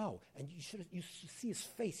 Wow. And you should see his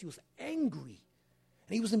face. He was angry,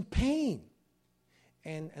 and he was in pain.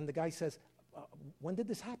 And the guy says, when did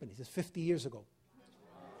this happen? He says, 50 years ago.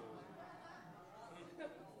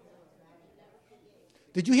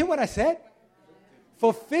 Did you hear what I said?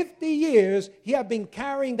 For 50 years, he had been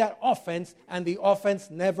carrying that offense, and the offense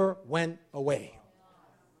never went away.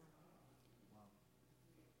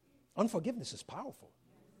 Unforgiveness is powerful.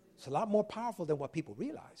 It's a lot more powerful than what people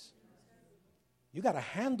realize. You got to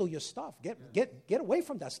handle your stuff. Get away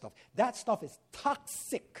from that stuff. That stuff is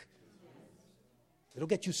toxic. It'll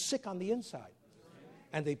get you sick on the inside.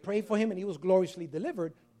 And they prayed for him, and he was gloriously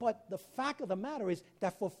delivered. But the fact of the matter is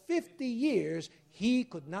that for 50 years, he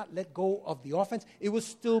could not let go of the offense. It was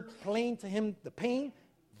still plain to him, the pain,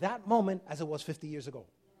 that moment, as it was 50 years ago.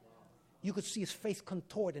 You could see his face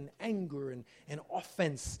contort in anger and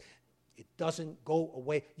offense. It doesn't go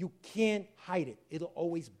away. You can't hide it. It'll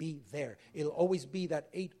always be there. It'll always be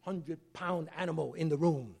that 800-pound animal in the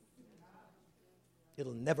room.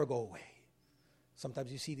 It'll never go away.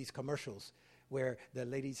 Sometimes you see these commercials where the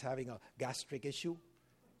lady's having a gastric issue,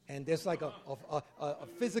 and there's like a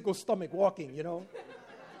physical stomach walking, you know.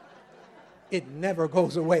 It never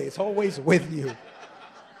goes away. It's always with you.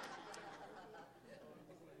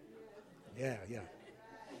 Yeah.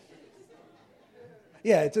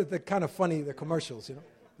 Yeah, it's kind of funny, the commercials, you know.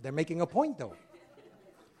 They're making a point, though.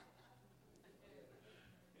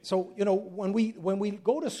 So, you know, when we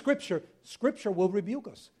go to Scripture, Scripture will rebuke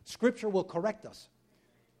us. Scripture will correct us.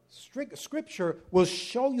 Scripture will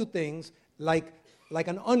show you things like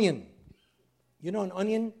an onion. You know, an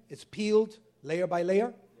onion is peeled layer by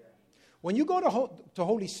layer. When you go to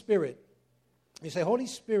Holy Spirit, you say, Holy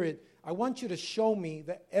Spirit, I want you to show me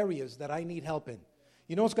the areas that I need help in.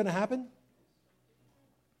 You know what's going to happen?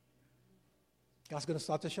 God's going to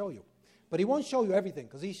start to show you. But he won't show you everything,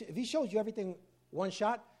 because if he shows you everything one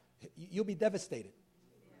shot, you'll be devastated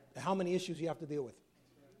at how many issues you have to deal with.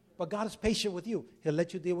 But God is patient with you. He'll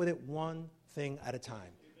let you deal with it one thing at a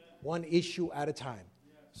time, one issue at a time.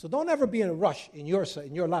 So don't ever be in a rush in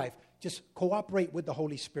your life. Just cooperate with the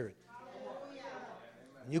Holy Spirit.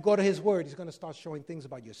 When you go to his word, he's going to start showing things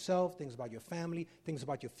about yourself, things about your family, things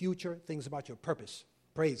about your future, things about your purpose.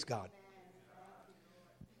 Praise God.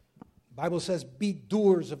 Bible says, be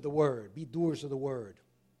doers of the word. Be doers of the word.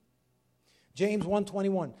 James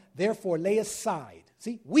 1:21, therefore lay aside.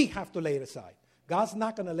 See, we have to lay it aside. God's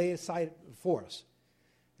not going to lay it aside for us.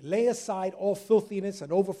 Lay aside all filthiness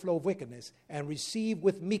and overflow of wickedness, and receive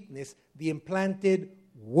with meekness the implanted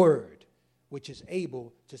word, which is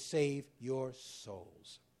able to save your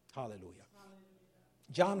souls. Hallelujah.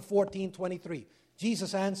 John 14:23,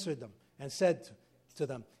 Jesus answered them and said to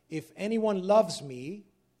them, if anyone loves me,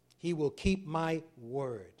 he will keep my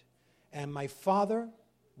word, and my Father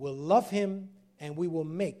will love him, and we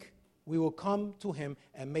will come to him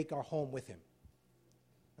and make our home with him.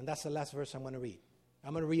 And that's the last verse I'm going to read.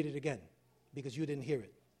 I'm going to read it again because you didn't hear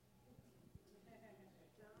it.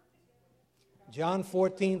 John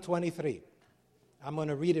 14:23. I'm going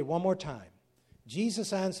to read it one more time.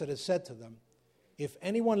 Jesus answered and said to them, if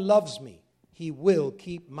anyone loves me, he will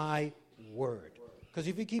keep my word. Because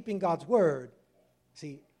if you're keeping God's word,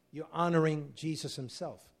 see, you're honoring Jesus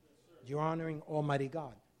himself. You're honoring Almighty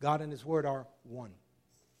God. God and his word are one.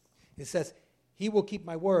 It says, he will keep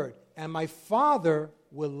my word, and my Father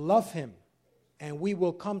will love him, and we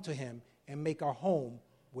will come to him and make our home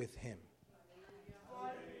with him.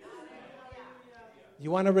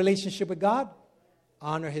 You want a relationship with God?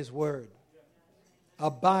 Honor his word.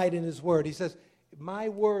 Abide in his word. He says, my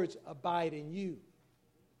words abide in you.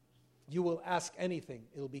 You will ask anything,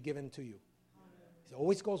 it will be given to you. It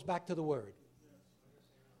always goes back to the word.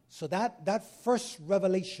 So that first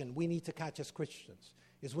revelation we need to catch as Christians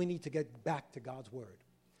is we need to get back to God's word.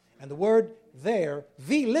 And the word there,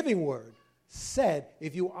 the living word, said,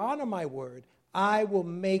 if you honor my word, I will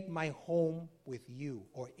make my home with you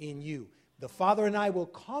or in you. The Father and I will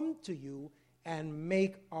come to you and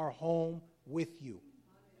make our home with you.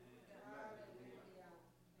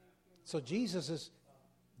 So Jesus is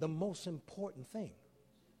the most important thing.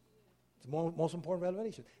 It's the most important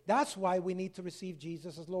revelation. That's why we need to receive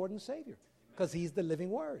Jesus as Lord and Savior, because he's the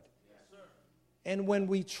living word. Yes, and when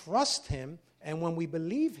we trust him and when we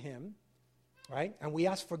believe him, right, and we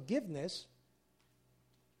ask forgiveness,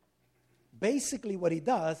 basically what he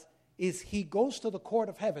does is he goes to the court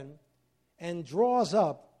of heaven and draws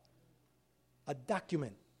up a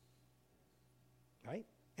document, right?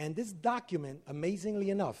 And this document,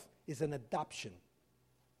 amazingly enough, is an adoption.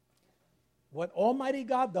 What Almighty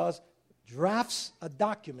God does, drafts a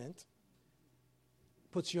document,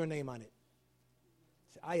 puts your name on it.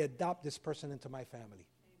 I adopt this person into my family.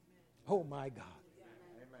 Oh, my God.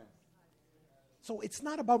 Amen. So it's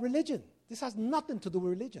not about religion. This has nothing to do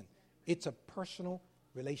with religion. It's a personal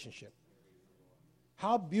relationship.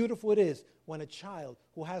 How beautiful it is when a child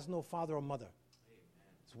who has no father or mother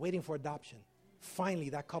is waiting for adoption. Finally,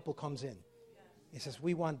 that couple comes in. He says,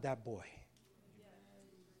 we want that boy.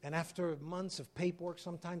 And after months of paperwork,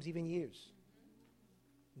 sometimes even years,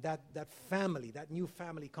 that family, that new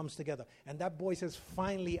family comes together. And that boy says,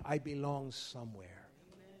 finally, I belong somewhere.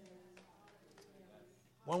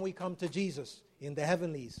 When we come to Jesus in the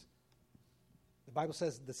heavenlies, the Bible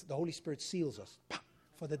says the Holy Spirit seals us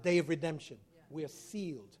for the day of redemption. We are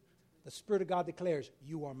sealed. The Spirit of God declares,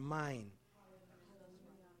 you are mine.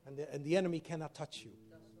 And the enemy cannot touch you.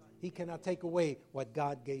 He cannot take away what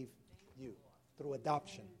God gave you through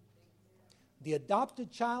adoption. The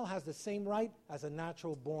adopted child has the same right as a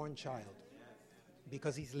natural born child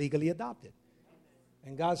because he's legally adopted.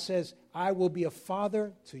 And God says, I will be a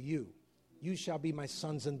father to you. You shall be my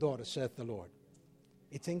sons and daughters, saith the Lord.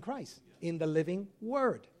 It's in Christ, in the living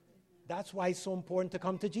Word. That's why it's so important to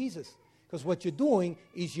come to Jesus. Because what you're doing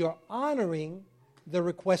is you're honoring the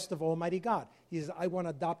request of Almighty God. He says, I want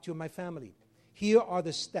to adopt you in my family. Here are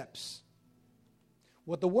the steps.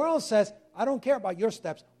 What the world says, I don't care about your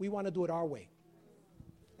steps. We want to do it our way.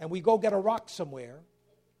 And we go get a rock somewhere.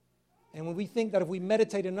 And when we think that if we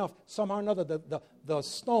meditate enough, somehow or another, the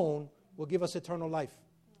stone will give us eternal life.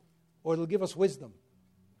 Or it'll give us wisdom.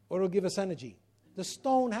 Or it'll give us energy. The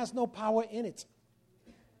stone has no power in it.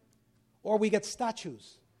 Or we get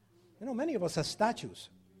statues. You know, many of us have statues.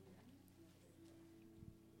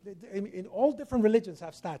 In all different religions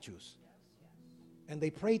have statues. And they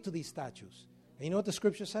pray to these statues. And you know what the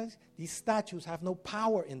scripture says? These statues have no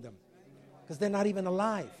power in them. Because they're not even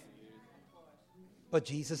alive. But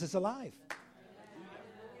Jesus is alive.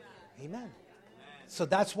 Amen. So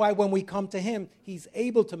that's why when we come to Him, He's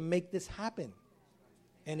able to make this happen.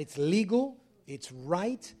 And it's legal, it's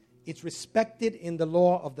right, it's respected in the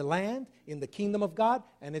law of the land, in the kingdom of God,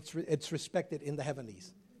 and it's respected in the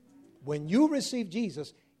heavenlies. When you receive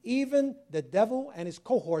Jesus, even the devil and his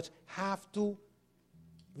cohorts have to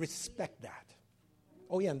respect that.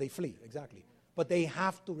 Oh yeah, and they flee, exactly. But they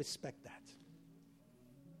have to respect that.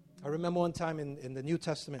 I remember one time in the New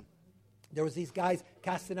Testament, there was these guys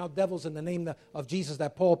casting out devils in the name of Jesus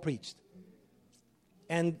that Paul preached.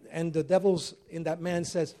 And the devils in that man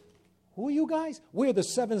says, who are you guys? We're the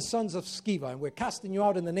 7 sons of Sceva, and we're casting you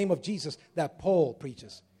out in the name of Jesus that Paul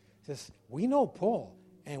preaches. He says, we know Paul,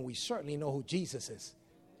 and we certainly know who Jesus is.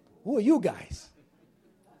 Who are you guys?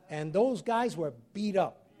 And those guys were beat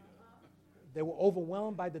up. They were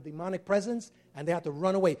overwhelmed by the demonic presence, and they had to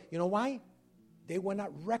run away. You know why? They were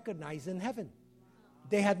not recognized in heaven.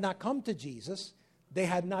 They had not come to Jesus. They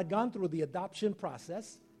had not gone through the adoption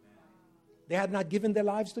process. They had not given their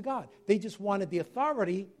lives to God. They just wanted the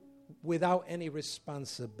authority without any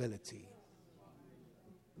responsibility.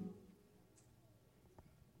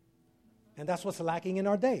 And that's what's lacking in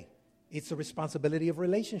our day. It's the responsibility of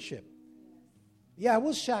relationship. Yeah,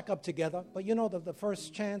 we'll shack up together, but you know, the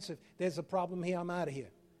first chance, if there's a problem here, I'm out of here.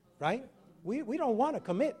 Right? We don't want to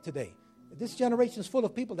commit today. This generation is full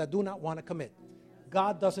of people that do not want to commit.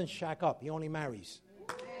 God doesn't shack up. He only marries.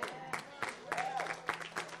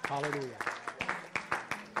 Hallelujah.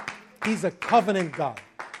 He's a covenant God.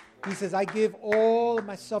 He says, I give all of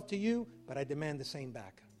myself to you, but I demand the same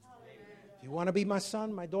back. If you want to be my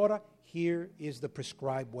son, my daughter, here is the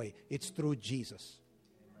prescribed way. It's through Jesus.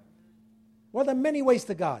 Well, there are many ways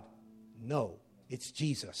to God. No, it's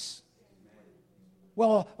Jesus.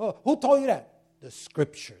 Well, who told you that? The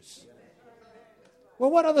scriptures. Well,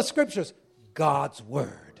 what are the scriptures? God's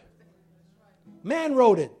word. Man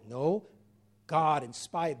wrote it. No, God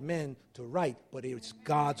inspired men to write, but it's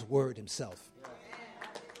God's word himself.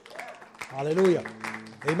 Hallelujah.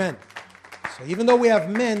 Amen. So even though we have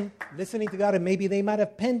men listening to God, and maybe they might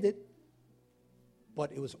have penned it,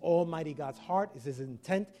 but it was Almighty God's heart, is His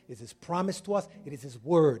intent, is His promise to us, it is His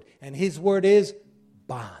word. And His word is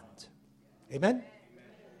bond. Amen?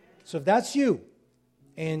 So if that's you,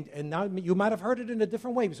 and now you might have heard it in a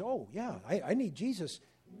different way. You say, oh, yeah, I need Jesus.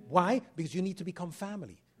 Why? Because you need to become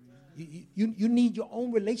family. You need your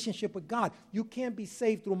own relationship with God. You can't be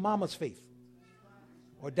saved through mama's faith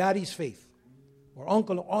or daddy's faith or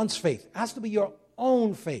uncle or aunt's faith. It has to be your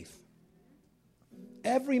own faith.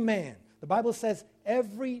 Every man, the Bible says,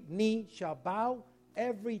 every knee shall bow,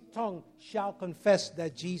 every tongue shall confess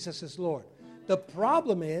that Jesus is Lord. The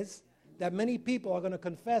problem is that many people are going to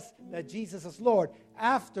confess that Jesus is Lord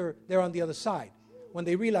after they're on the other side. When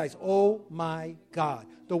they realize, oh my God,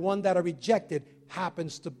 the one that I rejected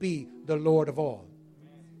happens to be the Lord of all.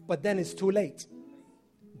 But then it's too late.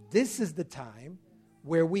 This is the time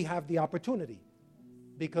where we have the opportunity.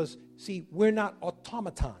 Because, see, we're not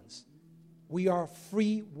automatons. We are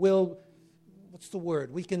free will. What's the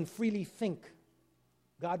word? We can freely think.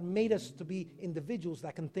 God made us to be individuals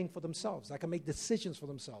that can think for themselves, that can make decisions for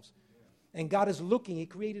themselves. And God is looking, He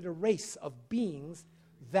created a race of beings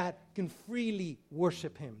that can freely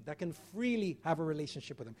worship Him, that can freely have a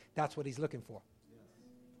relationship with Him. That's what He's looking for.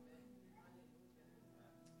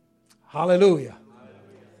 Hallelujah.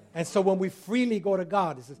 And so when we freely go to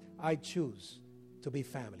God, He says, I choose to be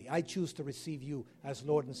family. I choose to receive you as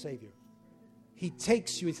Lord and Savior. He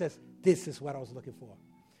takes you, He says, this is what I was looking for.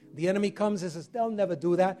 The enemy comes and says, they'll never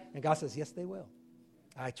do that. And God says, yes, they will.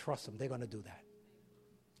 I trust them. They're going to do that.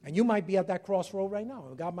 And you might be at that crossroad right now.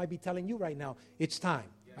 God might be telling you right now, it's time.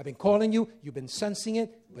 I've been calling you. You've been sensing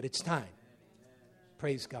it, but it's time.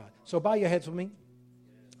 Praise God. So bow your heads with me.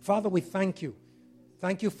 Father, we thank you.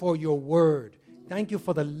 Thank you for your word. Thank you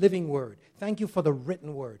for the living word. Thank you for the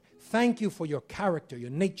written word. Thank you for your character, your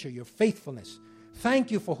nature, your faithfulness. Thank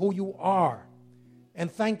you for who you are.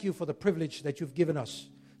 And thank you for the privilege that you've given us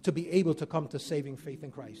to be able to come to saving faith in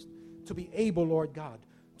Christ. To be able, Lord God,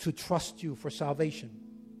 to trust you for salvation.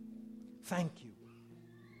 Thank you.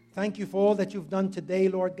 Thank you for all that you've done today,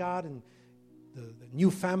 Lord God, and the new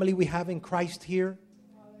family we have in Christ here.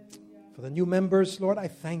 For the new members, Lord, I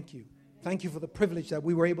thank you. Thank you for the privilege that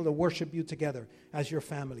we were able to worship you together as your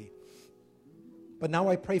family. But now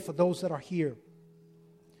I pray for those that are here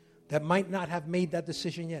that might not have made that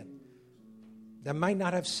decision yet, that might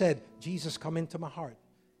not have said, Jesus, come into my heart.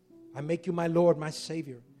 I make you my Lord, my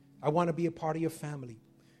Savior. I want to be a part of your family.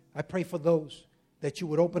 I pray for those that you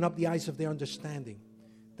would open up the eyes of their understanding,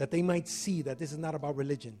 that they might see that this is not about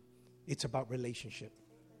religion. It's about relationship.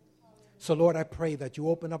 So, Lord, I pray that you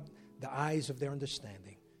open up the eyes of their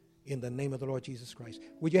understanding in the name of the Lord Jesus Christ.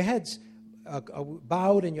 With your heads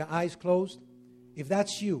bowed and your eyes closed, if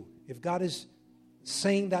that's you, if God is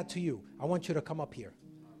saying that to you, I want you to come up here.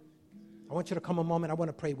 I want you to come a moment. I want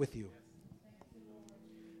to pray with you.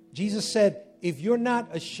 Jesus said, if you're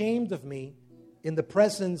not ashamed of me in the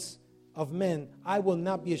presence of men, I will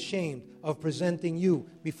not be ashamed of presenting you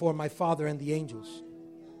before my Father and the angels.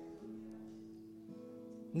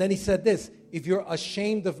 And then he said this, if you're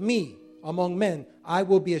ashamed of me among men, I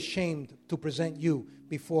will be ashamed to present you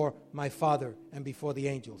before my Father and before the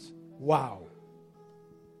angels. Wow.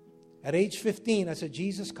 At age 15, I said,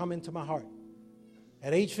 Jesus, come into my heart.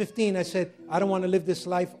 At age 15, I said, I don't want to live this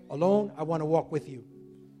life alone. I want to walk with you.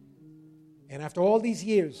 And after all these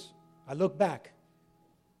years, I look back.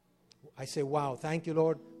 I say, wow, thank you,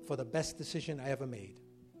 Lord, for the best decision I ever made.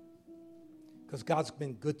 Because God's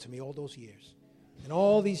been good to me all those years. And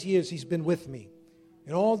all these years, He's been with me.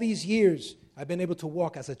 In all these years, I've been able to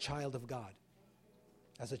walk as a child of God,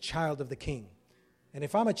 as a child of the King. And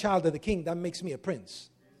if I'm a child of the King, that makes me a prince.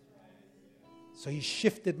 So He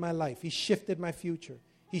shifted my life. He shifted my future.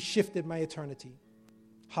 He shifted my eternity.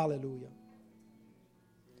 Hallelujah.